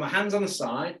 I've got my hands on the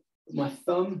side, my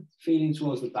thumb feeling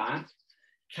towards the back.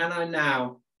 Can I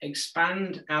now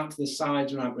expand out to the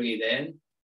sides when I breathe in?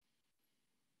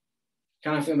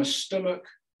 Can I feel my stomach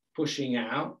pushing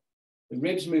out? The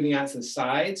ribs moving out to the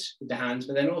sides with the hands,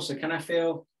 but then also can I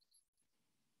feel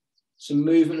some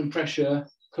movement and pressure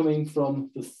coming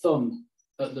from the thumb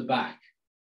at the back?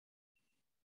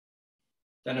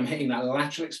 Then I'm hitting that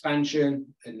lateral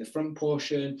expansion in the front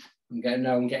portion. I'm getting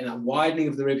that widening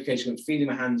of the rib cage. I'm feeling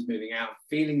my hands moving out,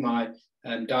 feeling my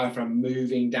diaphragm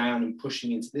moving down and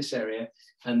pushing into this area.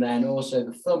 And then also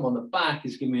the thumb on the back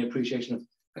is giving me an appreciation of,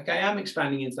 okay, I'm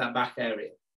expanding into that back area,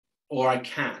 or I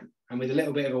can. And with a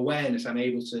little bit of awareness, I'm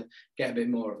able to get a bit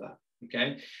more of that.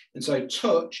 Okay. And so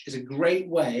touch is a great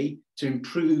way to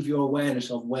improve your awareness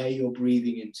of where you're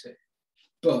breathing into.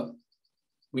 But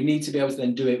we need to be able to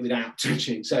then do it without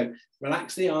touching. So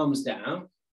relax the arms down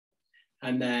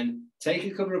and then take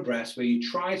a couple of breaths where you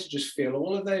try to just feel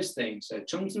all of those things. So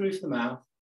tongue to the roof of the mouth,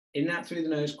 in and out through the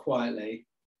nose quietly.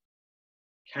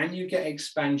 Can you get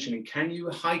expansion, and can you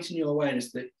heighten your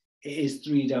awareness that it is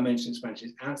three-dimensional expansion?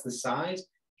 It's out to the side,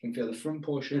 you can feel the front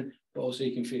portion, but also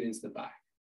you can feel into the back.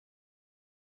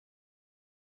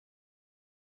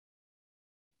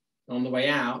 On the way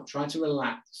out, try to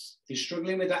relax. If you're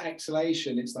struggling with that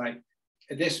exhalation, it's like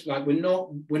this, like we're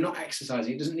not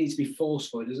exercising. It doesn't need to be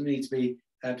forceful. It doesn't need to be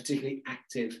particularly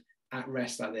active at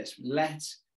rest like this. Let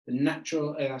the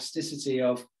natural elasticity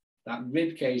of that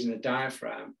rib cage and the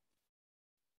diaphragm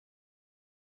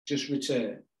just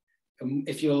return. And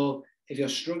if you're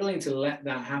struggling to let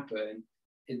that happen,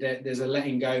 there's a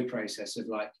letting go process of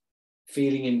like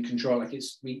feeling in control. Like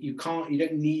you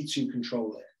don't need to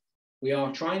control it. We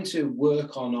are trying to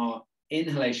work on our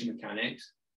inhalation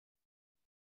mechanics.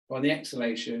 On the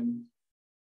exhalation,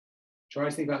 try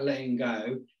to think about letting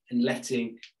go and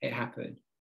letting it happen.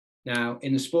 Now,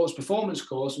 in the sports performance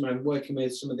course, when I'm working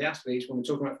with some of the athletes, when we're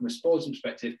talking about from a sporting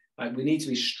perspective, like we need to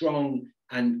be strong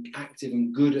and active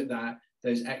and good at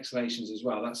those exhalations as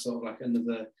well. That's sort of like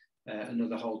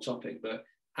another whole topic. But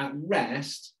at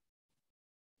rest,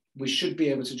 we should be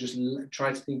able to just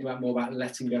try to think about more about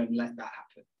letting go and let that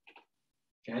happen.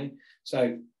 Okay,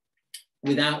 so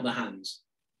without the hands,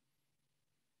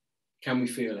 can we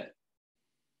feel it?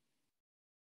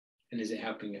 And is it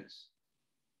helping us?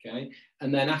 Okay,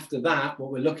 and then after that,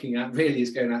 what we're looking at really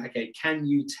is going, okay, can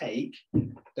you take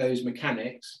those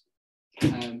mechanics?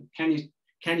 Can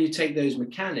you take those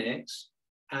mechanics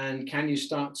and can you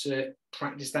start to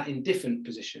practice that in different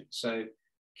positions? So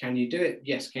can you do it?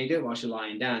 Yes, can you do it whilst you're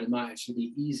lying down? It might actually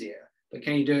be easier. But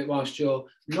can you do it whilst you're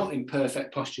not in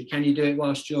perfect posture? Can you do it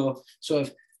whilst you're sort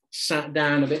of sat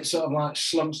down a bit, sort of like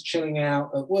slumps, chilling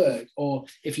out at work? Or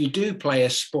if you do play a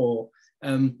sport,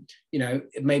 you know,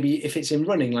 maybe if it's in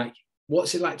running, like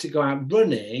what's it like to go out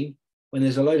running when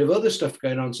there's a load of other stuff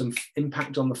going on, some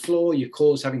impact on the floor, your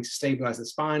core's having to stabilize the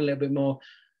spine a little bit more.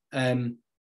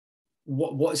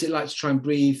 What is it like to try and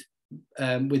breathe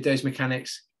with those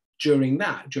mechanics during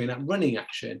that running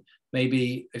action?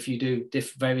 Maybe if you do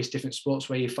various different sports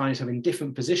where you find yourself in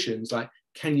different positions, like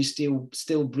can you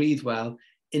still breathe well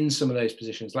in some of those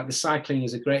positions? Like the cycling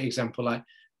is a great example, like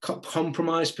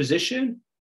compromised position,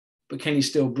 but can you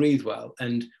still breathe well?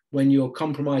 And when you're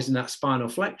compromising that spinal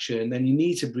flexion, then you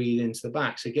need to breathe into the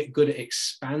back. So get good at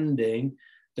expanding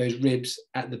those ribs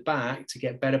at the back to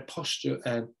get better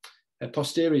posterior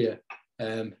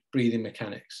breathing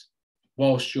mechanics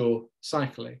whilst you're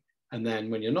cycling. And then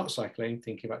when you're not cycling,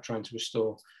 thinking about trying to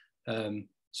restore some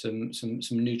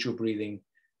neutral breathing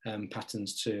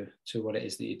patterns to what it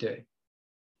is that you're doing.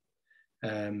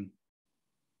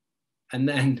 And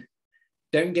then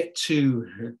don't get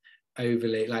too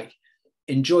overly, like,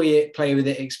 enjoy it, play with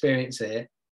it, experience it,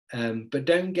 but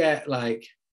don't get like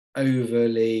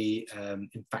overly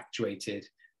infatuated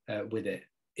with it.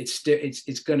 It's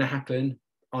going to happen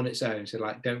on its own. So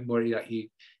like, don't worry, like you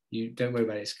don't worry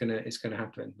about it. It's gonna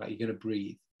happen. Like, you're gonna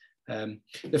breathe.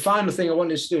 The final thing I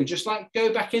wanted to do, just like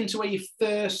go back into where you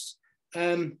first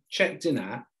checked in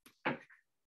at. Where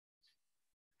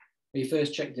you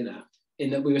first checked in at,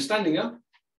 in that we were standing up.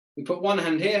 We put one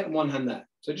hand here and one hand there.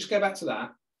 So just go back to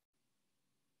that.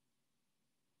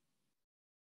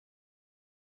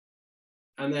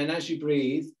 And then as you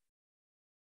breathe,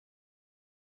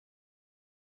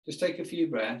 just take a few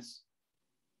breaths.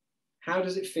 How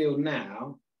does it feel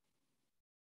now?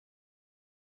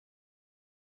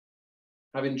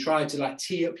 Having tried to like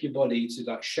tee up your body to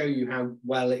like show you how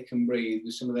well it can breathe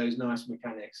with some of those nice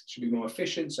mechanics. It should be more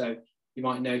efficient. So you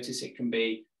might notice it can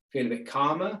feel a bit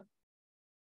calmer.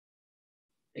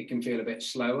 It can feel a bit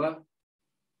slower.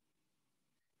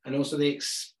 And also the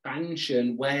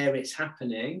expansion, where it's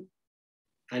happening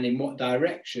and in what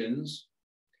directions,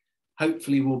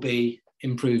 hopefully will be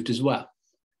improved as well.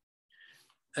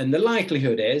 And the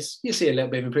likelihood is you see a little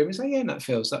bit of improvement. So yeah, that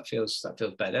feels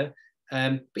better.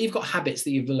 But you've got habits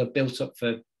that you will have built up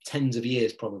for tens of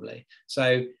years probably.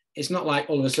 So it's not like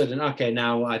all of a sudden, okay,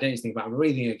 now I don't need to think about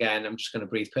breathing again. I'm just going to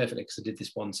breathe perfectly because I did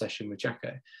this one session with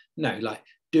Jacko. No, like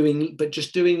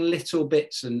just doing little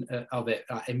bits of it,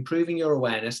 improving your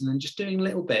awareness, and then just doing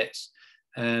little bits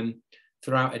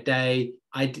throughout a day.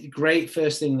 Great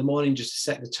first thing in the morning, just to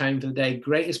set the tone for the day.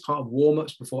 Great as part of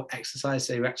warm-ups before exercise.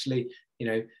 So you're actually,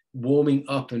 warming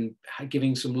up and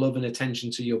giving some love and attention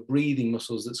to your breathing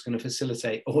muscles. That's going to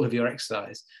facilitate all of your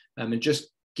exercise, and just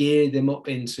gear them up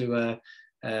into a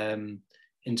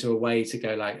way to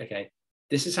go like, okay,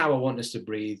 this is how I want us to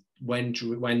breathe when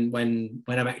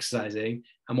I'm exercising.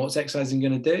 And what's exercising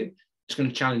going to do? It's going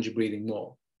to challenge your breathing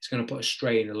more. It's going to put a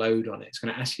strain, a load on it. It's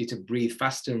going to ask you to breathe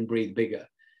faster and breathe bigger.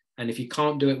 And if you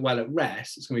can't do it well at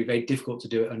rest, it's going to be very difficult to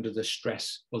do it under the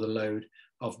stress or the load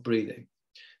of breathing.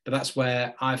 But that's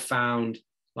where I found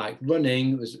like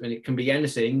running, and it can be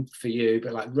anything for you,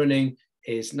 but like running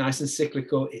is nice and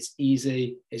cyclical. It's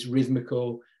easy. It's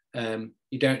rhythmical.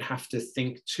 You don't have to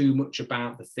think too much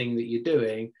about the thing that you're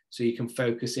doing, so you can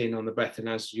focus in on the breath. And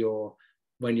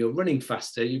when you're running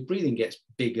faster, your breathing gets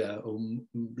bigger or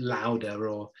louder,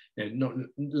 or not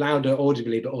louder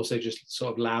audibly, but also just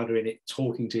sort of louder in it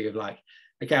talking to you, of like,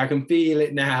 okay, I can feel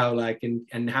it now, like,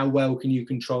 and how well can you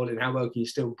control it, and how well can you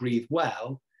still breathe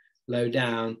well, low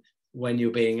down, when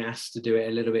you're being asked to do it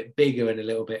a little bit bigger and a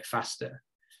little bit faster.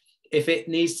 If it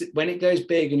needs to, when it goes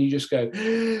big and you just go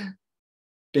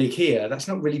big here, that's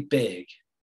not really big.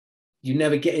 You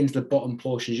never get into the bottom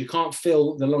portions. You can't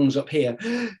fill the lungs up here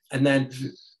and then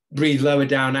breathe lower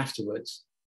down afterwards.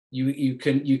 You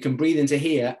can breathe into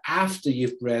here after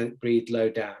you've breathed low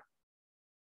down.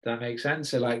 Does that make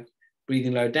sense? So like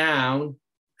breathing low down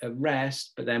at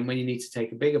rest, but then when you need to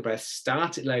take a bigger breath,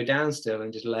 start it low down still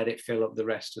and just let it fill up the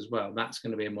rest as well. That's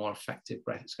going to be a more effective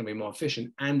breath. It's going to be more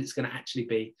efficient, and it's going to actually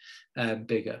be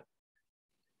bigger.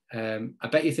 I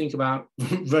bet you think about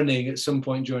running at some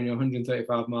point during your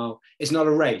 135 mile. It's not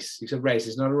a race. You said race.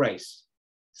 It's not a race.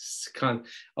 It's kind of,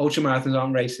 ultra marathons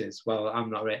aren't races. Well, I'm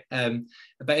not right. I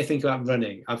bet you think about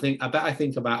running. I bet I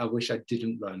think about I wish I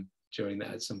didn't run during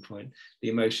that at some point. The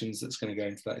emotions that's going to go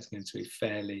into that is going to be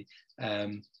fairly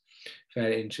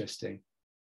interesting.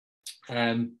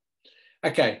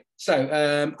 Okay,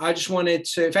 so I just wanted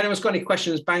to, if anyone's got any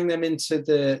questions, bang them into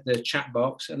the chat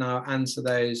box and I'll answer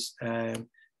those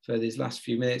for these last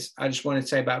few minutes. I just wanted to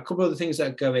say about a couple of the things that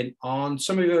are going on.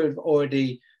 Some of you have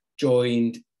already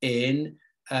joined in.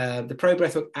 The Pro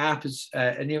Breathwork app is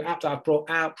a new app that I've brought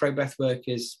out. Pro Breathwork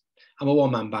is, I'm a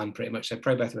one-man band pretty much, so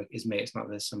Pro Breathwork is me. It's not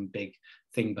there's some big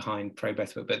thing behind Pro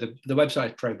Breathwork, but the website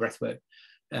is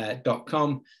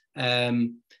probreathwork.com.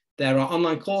 There are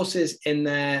online courses in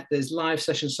there. There's live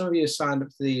sessions. Some of you have signed up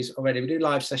for these already. We do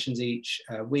live sessions each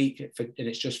week, and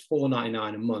it's just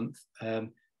 $4.99 a month.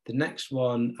 The next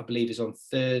one, I believe, is on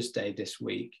Thursday this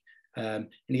week. And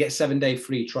you get a 7-day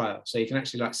free trial. So you can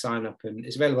actually like sign up, and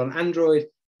it's available on Android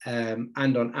and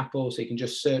on Apple. So you can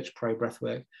just search Pro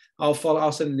Breathwork.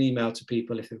 I'll send an email to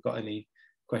people if they've got any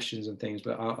questions and things,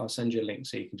 but I'll send you a link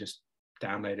so you can just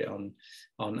download it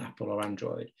on Apple or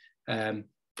Android.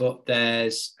 But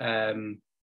there's a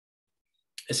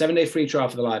 7-day free trial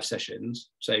for the live sessions.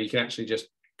 So you can actually just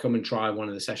come and try one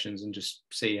of the sessions and just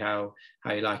see how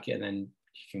you like it, and then you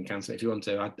can cancel it if you want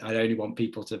to. I only want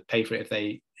people to pay for it if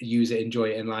they use it,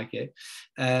 enjoy it, and like it.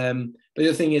 But the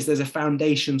other thing is there's a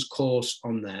foundations course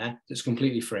on there that's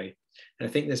completely free. And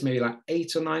I think there's maybe like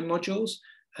 8 or 9 modules.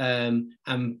 And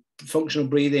functional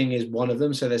breathing is one of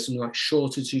them. So there's some like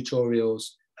shorter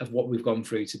tutorials of what we've gone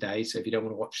through today. So if you don't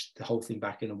want to watch the whole thing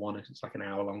back in one, it's like an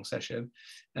hour-long session.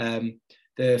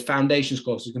 The foundations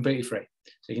course is completely free.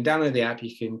 So you can download the app,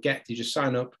 you just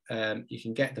sign up, you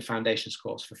can get the foundations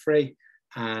course for free.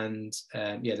 And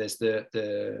yeah, there's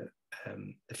the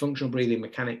functional breathing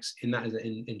mechanics in that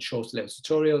in shorter little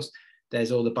tutorials.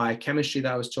 There's all the biochemistry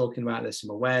that I was talking about. There's some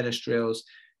awareness drills.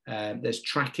 There's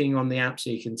tracking on the app,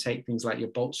 so you can take things like your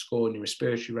Bolt score and your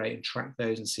respiratory rate and track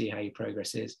those and see how your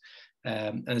progress is.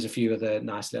 And there's a few other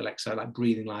nice little exercises like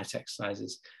breathing light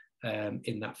exercises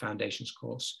in that foundations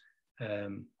course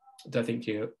that I think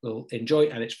you will enjoy,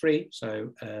 and it's free. So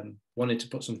wanted to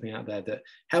put something out there that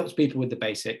helps people with the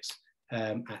basics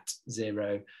at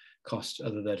zero cost,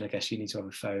 other than I guess you need to have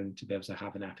a phone to be able to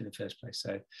have an app in the first place.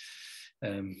 So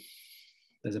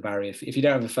there's a barrier. If you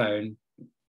don't have a phone,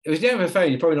 if you don't have a phone,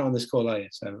 you're probably not on this call, are you?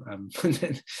 So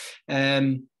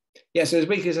yeah, so there's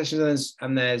weekly sessions,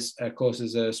 and there's of course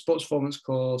there's a sports performance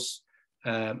course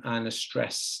and a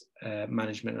stress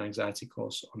management and anxiety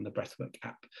course on the Breathwork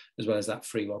app, as well as that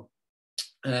free one.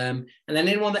 And then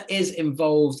anyone that is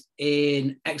involved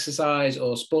in exercise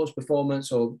or sports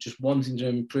performance, or just wanting to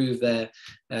improve their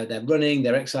running,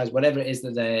 their exercise, whatever it is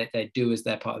that they do as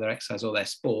their part of their exercise or their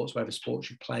sports, whatever sports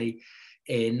you play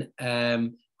in,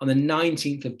 on the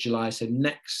 19th of July, so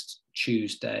next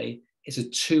Tuesday, it's a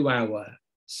 2-hour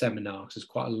seminar, because there's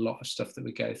quite a lot of stuff that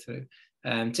we go through.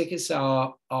 Tickets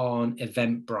are on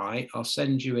Eventbrite. I'll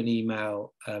send you an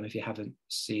email if you haven't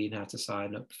seen how to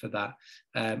sign up for that.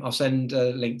 I'll send a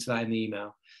link to that in the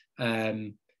email.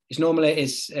 It's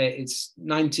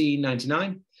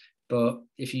 $19.99, but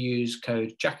if you use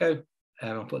code Jacko,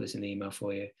 I'll put this in the email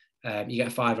for you. You get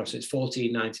a $5 off, so it's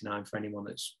 $14.99 for anyone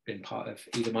that's been part of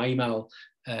either my email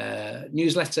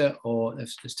newsletter or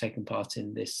has taken part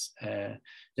in this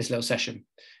this little session.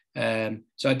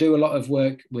 So I do a lot of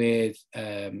work with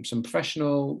some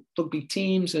professional rugby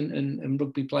teams and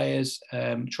rugby players,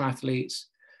 triathletes,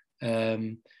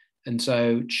 and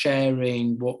so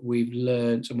sharing what we've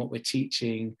learned and what we're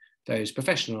teaching those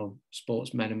professional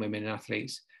sportsmen and women and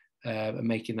athletes, and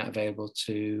making that available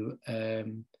to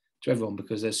everyone,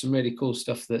 because there's some really cool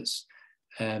stuff that's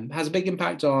has a big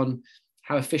impact on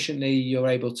how efficiently you're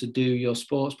able to do your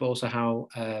sports, but also how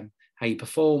you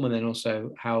perform, and then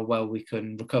also how well we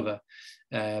can recover.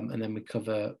 And then we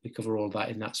cover all of that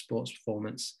in that sports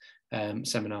performance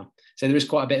seminar. So there is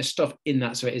quite a bit of stuff in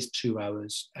that. So it is 2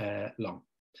 hours long.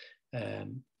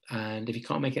 And if you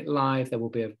can't make it live, there will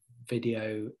be a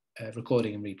video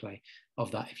recording and replay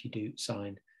of that if you do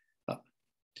sign up.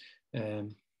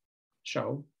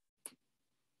 So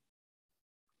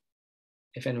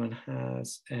if anyone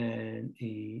has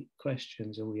any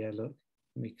questions, oh yeah, look,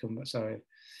 let me come back, sorry.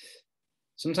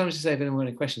 Sometimes you say if anyone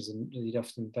has any questions, and you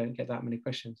often don't get that many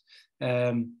questions.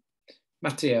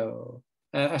 Matteo,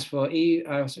 as for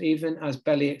even as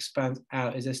belly expands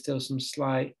out, is there still some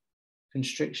slight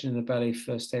constriction in the belly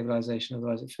for stabilization?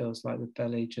 Otherwise it feels like the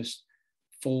belly just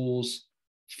falls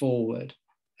forward.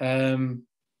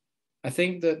 I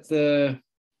think that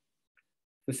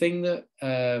the thing that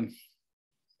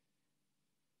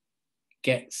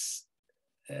gets,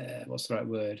 what's the right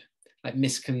word? Like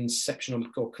misconception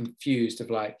or confused of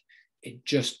like it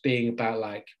just being about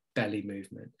like belly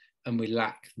movement, and we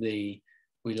lack the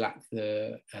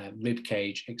rib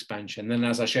cage expansion. Then,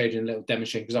 as I showed you in a little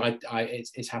demonstration, because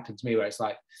it's happened to me where it's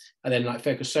like I then like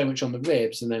focus so much on the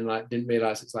ribs, and then like didn't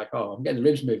realize it's like, oh, I'm getting the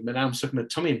ribs movement, now I'm sucking my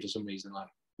tummy in for some reason. Like,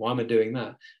 why am I doing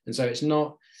that? And so it's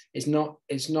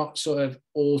not sort of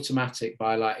automatic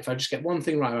by like, if I just get one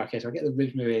thing right, okay, so I get the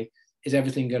ribs moving, is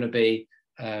everything going to be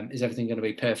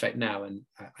perfect now? And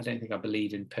I don't think I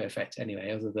believe in perfect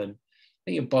anyway, other than I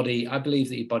think your body, I believe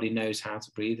that your body knows how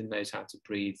to breathe and knows how to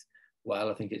breathe well.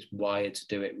 I think it's wired to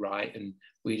do it right, and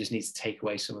we just need to take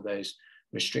away some of those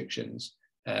restrictions.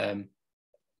 The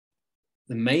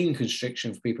main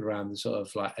constriction for people around the sort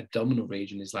of like abdominal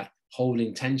region is like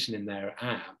holding tension in their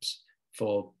abs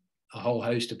for a whole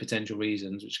host of potential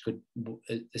reasons, which could,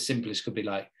 the simplest could be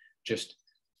like just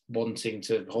wanting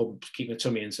to keep my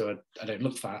tummy in so I don't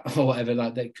look fat or whatever.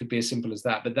 Like that could be as simple as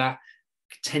that. But that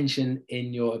tension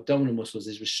in your abdominal muscles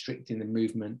is restricting the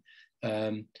movement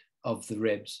of the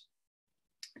ribs.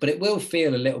 But it will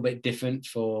feel a little bit different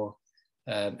for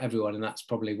everyone, and that's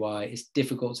probably why it's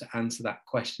difficult to answer that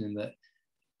question, in that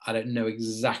I don't know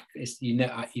exactly,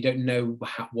 you don't know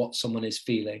what someone is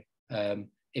feeling.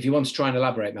 If you want to try and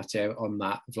elaborate, Matteo, on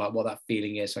that, of like what that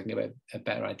feeling is, so I can give a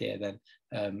better idea, then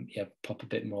pop a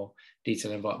bit more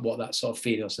detail about what that sort of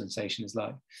feeling or sensation is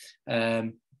like.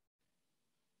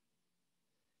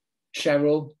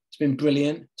 Cheryl, it's been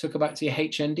brilliant. Took her back to your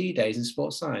HND days in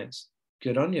sports science.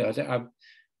 Good on you.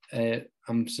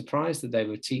 I'm surprised that they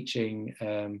were teaching,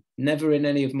 never in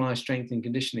any of my strength and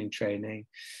conditioning training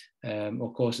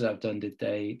or courses I've done did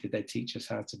they teach us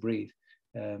how to breathe.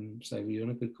 So you're on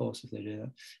a good course if they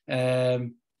do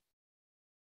that.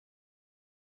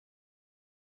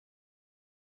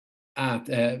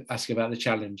 Asking about the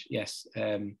challenge. Yes,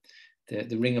 the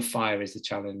Ring of Fire is the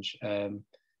challenge.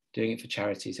 Doing it for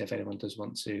charities. If anyone does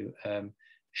want to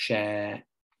share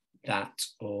that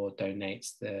or donate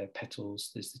the petals,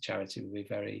 there's the charity. We'll be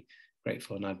very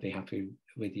grateful, and I'd be happy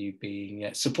with you being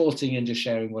supporting and just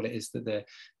sharing what it is that the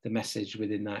message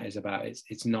within that is about.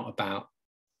 It's not about,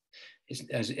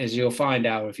 as you'll find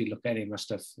out if you look at any of my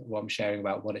stuff, what I'm sharing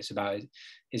about what it's about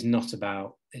is not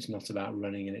about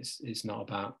running, and it's not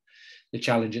about the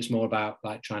challenge. It's more about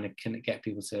like trying to get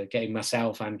people to, getting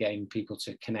myself and getting people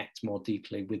to connect more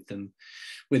deeply with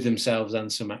themselves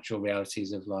and some actual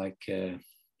realities of like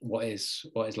what is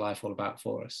life all about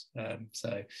for us.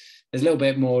 So there's a little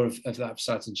bit more of that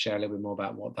besides, and share a little bit more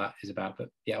about what that is about. But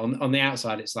yeah, on the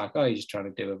outside it's like, oh, you're just trying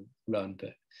to do a run,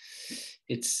 but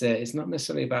it's not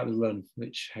necessarily about the run,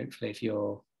 which hopefully if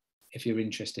you're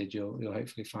interested, you'll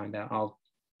hopefully find out. I'll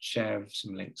share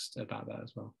some links about that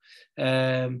as well.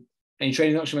 And you're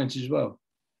training documenters as well.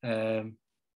 I'm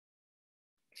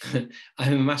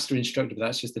a master instructor, but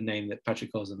that's just the name that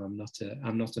Patrick calls them. I'm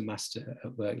not a master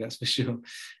at work, that's for sure.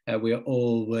 We are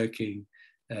all working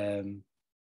on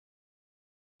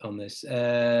this.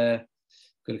 Good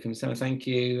to come to thank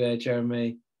you,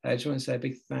 Jeremy. I just want to say a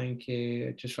big thank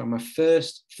you. Just from my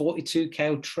first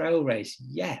 42k trail race.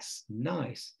 Yes,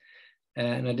 nice.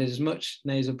 And I did as much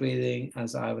nasal breathing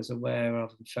as I was aware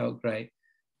of and felt great.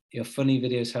 Your funny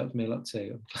videos helped me a lot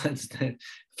too. I'm glad to,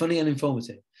 funny and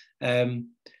informative. The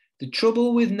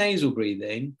trouble with nasal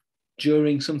breathing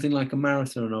during something like a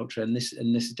marathon or ultra, and this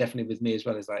is definitely with me as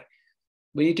well, is like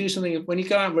when you do something, when you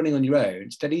go out running on your own,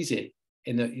 it's dead easy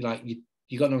in that you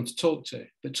got no one to talk to.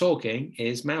 But talking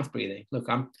is mouth breathing. Look,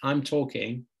 I'm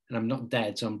talking and I'm not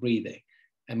dead, so I'm breathing.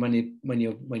 And when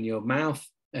you're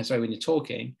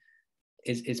talking,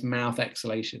 it's mouth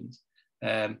exhalations.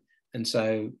 And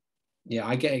so yeah,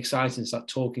 I get excited and start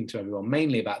talking to everyone,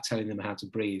 mainly about telling them how to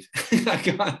breathe. But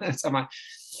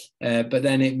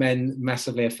then it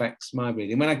massively affects my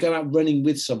breathing. When I go out running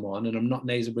with someone and I'm not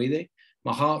nasal breathing,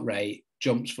 my heart rate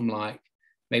jumps from like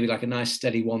maybe like a nice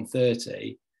steady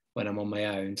 130 when I'm on my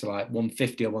own to like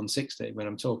 150 or 160 when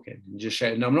I'm talking. And just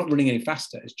showing, no, I'm not running any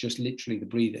faster. It's just literally the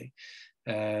breathing.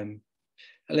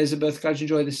 Elizabeth, glad you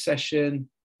enjoyed this session.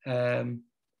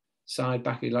 Side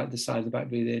back, you like the side of the back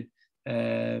breathing.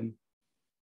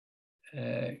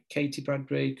 Katie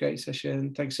Bradbury, great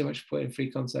session. Thanks so much for putting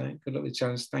free content. Good luck with the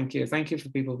challenge. Thank you for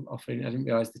people offering. I didn't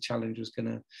realize the challenge was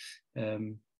going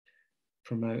to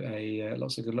promote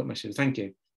lots of good luck messages. Thank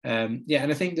you. Yeah,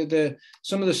 and I think that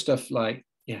some of the stuff, like,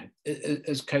 yeah,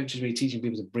 as coaches, we're teaching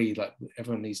people to breathe. Like,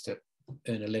 everyone needs to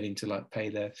earn a living to like pay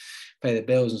their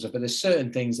bills and stuff. But there's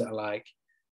certain things that are like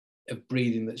of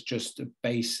breathing that's just a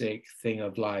basic thing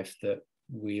of life that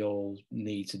we all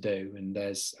need to do. And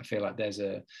I feel like there's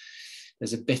a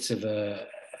bit of a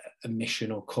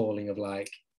mission or calling of like,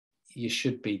 you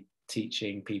should be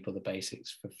teaching people the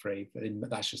basics for free, but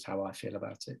that's just how I feel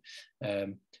about it,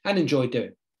 and enjoy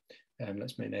doing.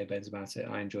 Let's make no bones about it.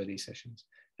 I enjoy these sessions.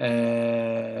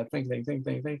 Thank you.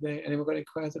 Anyone got any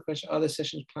further questions? Are there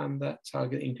sessions planned that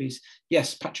target increase?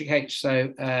 Yes, Patrick H.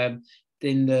 So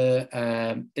in the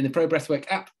Pro Breathwork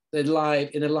app,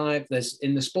 there's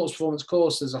in the sports performance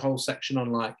course, there's a whole section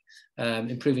on like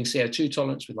improving CO2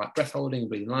 tolerance with like breath holding and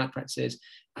breathing light practices.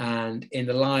 And in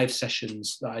the live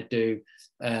sessions that I do,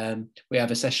 we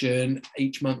have a session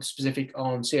each month specific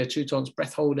on CO2 tolerance,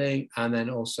 breath holding, and then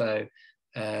also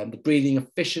the breathing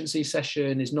efficiency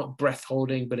session is not breath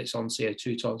holding, but it's on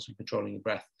CO2 tolerance and controlling your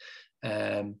breath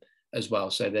as well.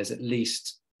 So there's at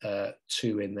least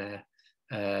 2 in there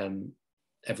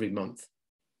every month.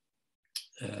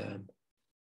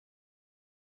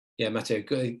 Yeah, Matteo,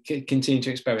 continue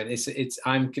to experiment.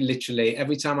 I'm literally,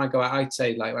 every time I go out, I'd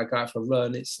say like I go out for a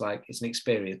run, it's like, it's an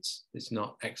experience. It's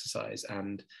not exercise,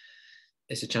 and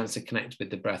it's a chance to connect with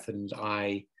the breath. And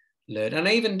I learned, and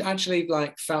I even actually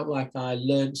like felt like I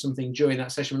learned something during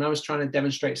that session when I was trying to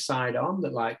demonstrate side on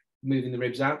that, like moving the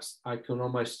ribs out, I can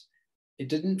almost, it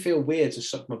didn't feel weird to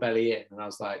suck my belly in. And I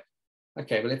was like,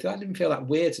 okay, well, if that didn't feel that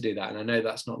weird to do that, and I know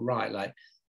that's not right, like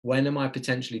when am I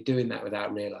potentially doing that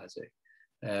without realizing?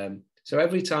 So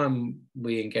every time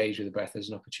we engage with the breath, there's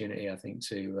an opportunity, I think,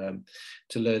 to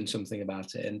learn something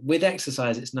about it. And with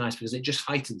exercise, it's nice because it just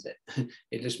heightens it.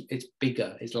 It's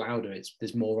bigger, it's louder,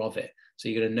 there's more of it. So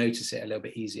you're going to notice it a little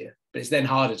bit easier, but it's then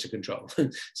harder to control.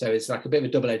 So it's like a bit of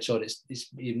a double-edged sword. It's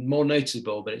more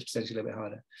noticeable, but it's potentially a little bit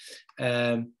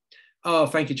harder. Oh,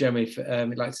 thank you, Jeremy.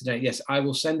 I'd like to know. Yes, I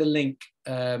will send a link.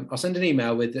 I'll send an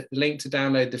email with the link to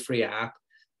download the free app.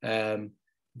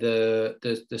 The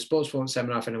sports performance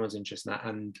seminar, if anyone's interested in that,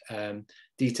 and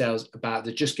details about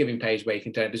the Just Giving page where you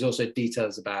can donate. There's also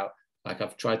details about, like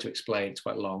I've tried to explain, it's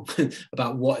quite long,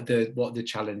 about what the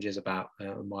challenge is about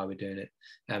and why we're doing it.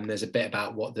 There's a bit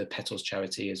about what the Petals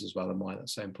charity is as well and why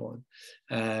that's so important.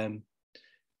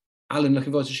 Alan,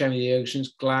 looking forward to sharing the yoga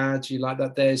sessions. Glad you like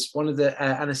that. There's one of the,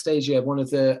 Anastasia, one of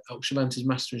the Okshamanti's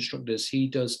master instructors. He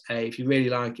does if you really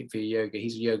like it for your yoga,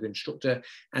 he's a yoga instructor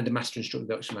and a master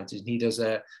instructor of Okshamanti's. And he does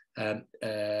an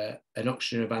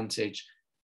Oxygen Advantage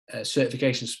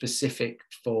certification specific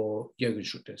for yoga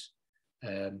instructors.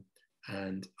 And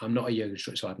I'm not a yoga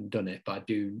instructor, so I haven't done it, but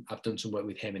I've done some work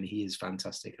with him and he is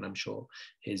fantastic. And I'm sure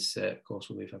his course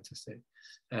will be fantastic.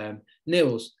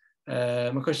 Niels,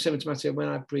 my question is, Matteo, when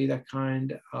I breathe, I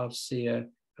kind of see a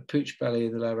pooch belly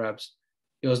in the lower abs.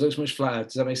 Yours looks much flatter.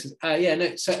 Does that make sense? Yeah,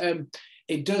 no. So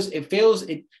it does. It feels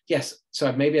it. Yes.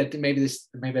 So maybe I do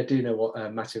know what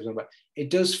Matteo was on about.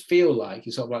 It does feel like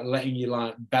it's sort of like letting your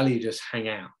like belly just hang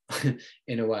out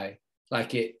in a way.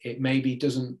 Like it maybe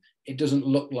doesn't. It doesn't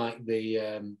look like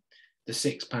the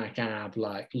 6-pack ab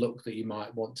like look that you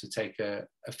might want to take a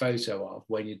photo of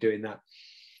when you're doing that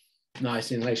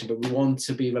nice inhalation, but we want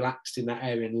to be relaxed in that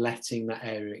area and letting that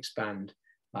area expand.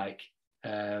 Like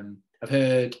I've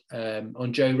heard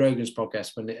on Joe Rogan's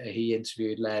podcast when he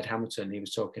interviewed Laird Hamilton, he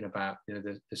was talking about, you know,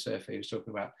 the surfer, he was talking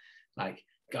about like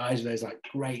guys with those like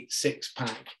great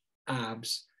 6-pack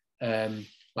abs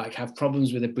like have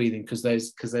problems with their breathing because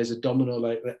there's abdominal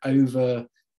like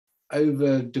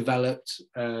overdeveloped.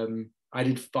 I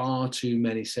did far too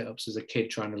many sit-ups as a kid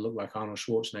trying to look like Arnold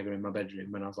Schwarzenegger in my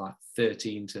bedroom when I was like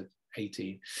 13 to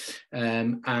 18.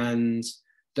 And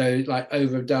those like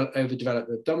overdeveloped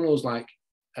abdominals, like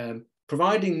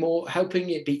providing more, helping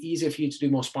it be easier for you to do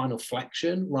more spinal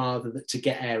flexion rather than to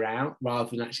get air out, rather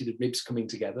than actually the ribs coming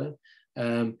together.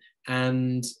 And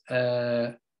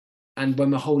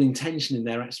when we're holding tension in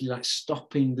there, actually like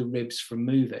stopping the ribs from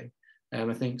moving.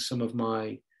 I think some of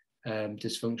my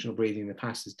dysfunctional breathing in the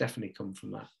past has definitely come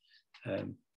from that.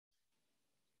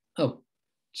 Oh,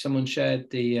 someone shared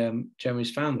the,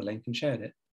 Jeremy's found the link and shared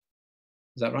it.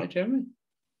 Is that right, Jeremy?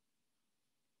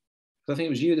 I think it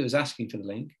was you that was asking for the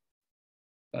link.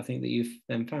 But I think that you've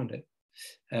then found it.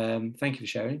 Thank you for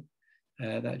sharing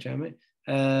that, Jeremy.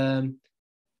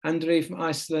 Andrew from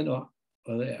Iceland, or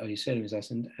your surname is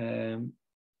Iceland.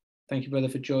 Thank you, brother,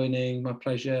 for joining. My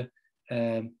pleasure.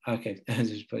 Okay,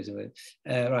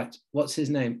 right. What's his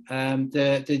name?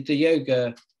 The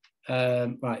yoga.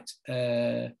 Right.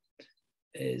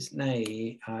 His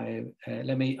name.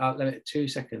 Let me 2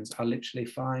 seconds. I'll literally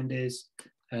find his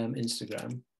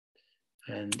Instagram,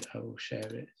 and I will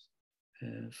share it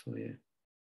for you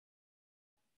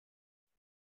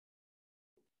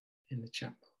in the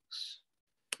chat box.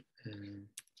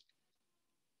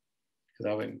 Because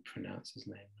I won't pronounce his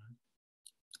name.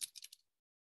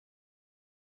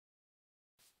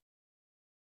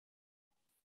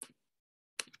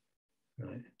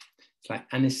 Right. It's like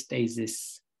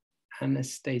anastasis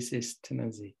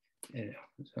tenazi. Yeah,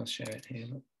 I'll show it here.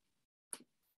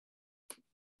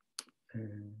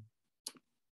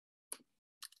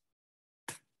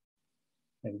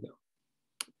 There we go.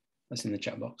 That's in the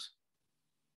chat box.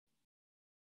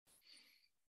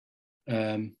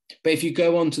 But if you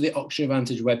go on to the Oxygen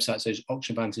Advantage website, so it's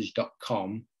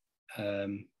oxygenadvantage.com,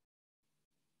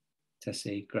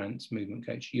 Tessie Grant's movement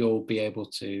coach, you'll be able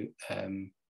to,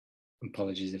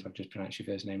 apologies if I've just pronounced your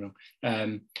first name wrong,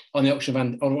 on the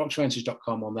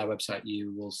oxygenadvantage.com on their website,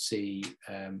 you will see,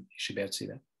 you should be able to see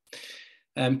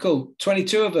that. Cool,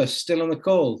 22 of us still on the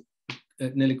call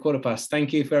at nearly 1:15.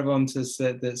 Thank you for everyone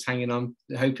that's hanging on,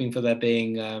 hoping for there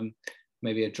being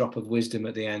maybe a drop of wisdom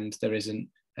at the end. There isn't.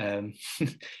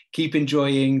 Keep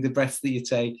enjoying the breaths that you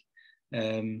take.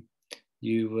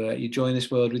 You join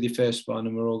this world with your first one,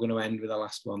 and we're all going to end with our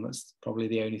last one. That's probably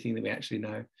the only thing that we actually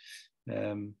know.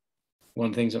 One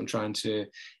of the things I'm trying to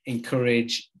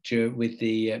encourage with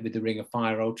the Ring of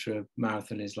Fire Ultra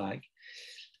Marathon is like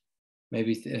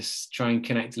maybe try and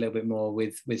connect a little bit more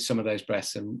with some of those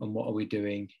breaths and what are we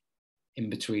doing in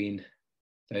between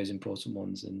those important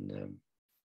ones, and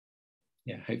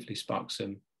yeah, hopefully spark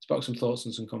some thoughts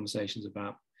and some conversations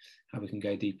about how we can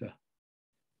go deeper.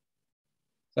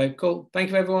 So cool. Thank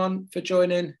you everyone for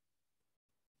joining.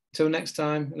 Until next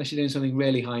time, unless you're doing something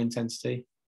really high intensity,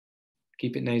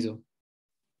 keep it nasal.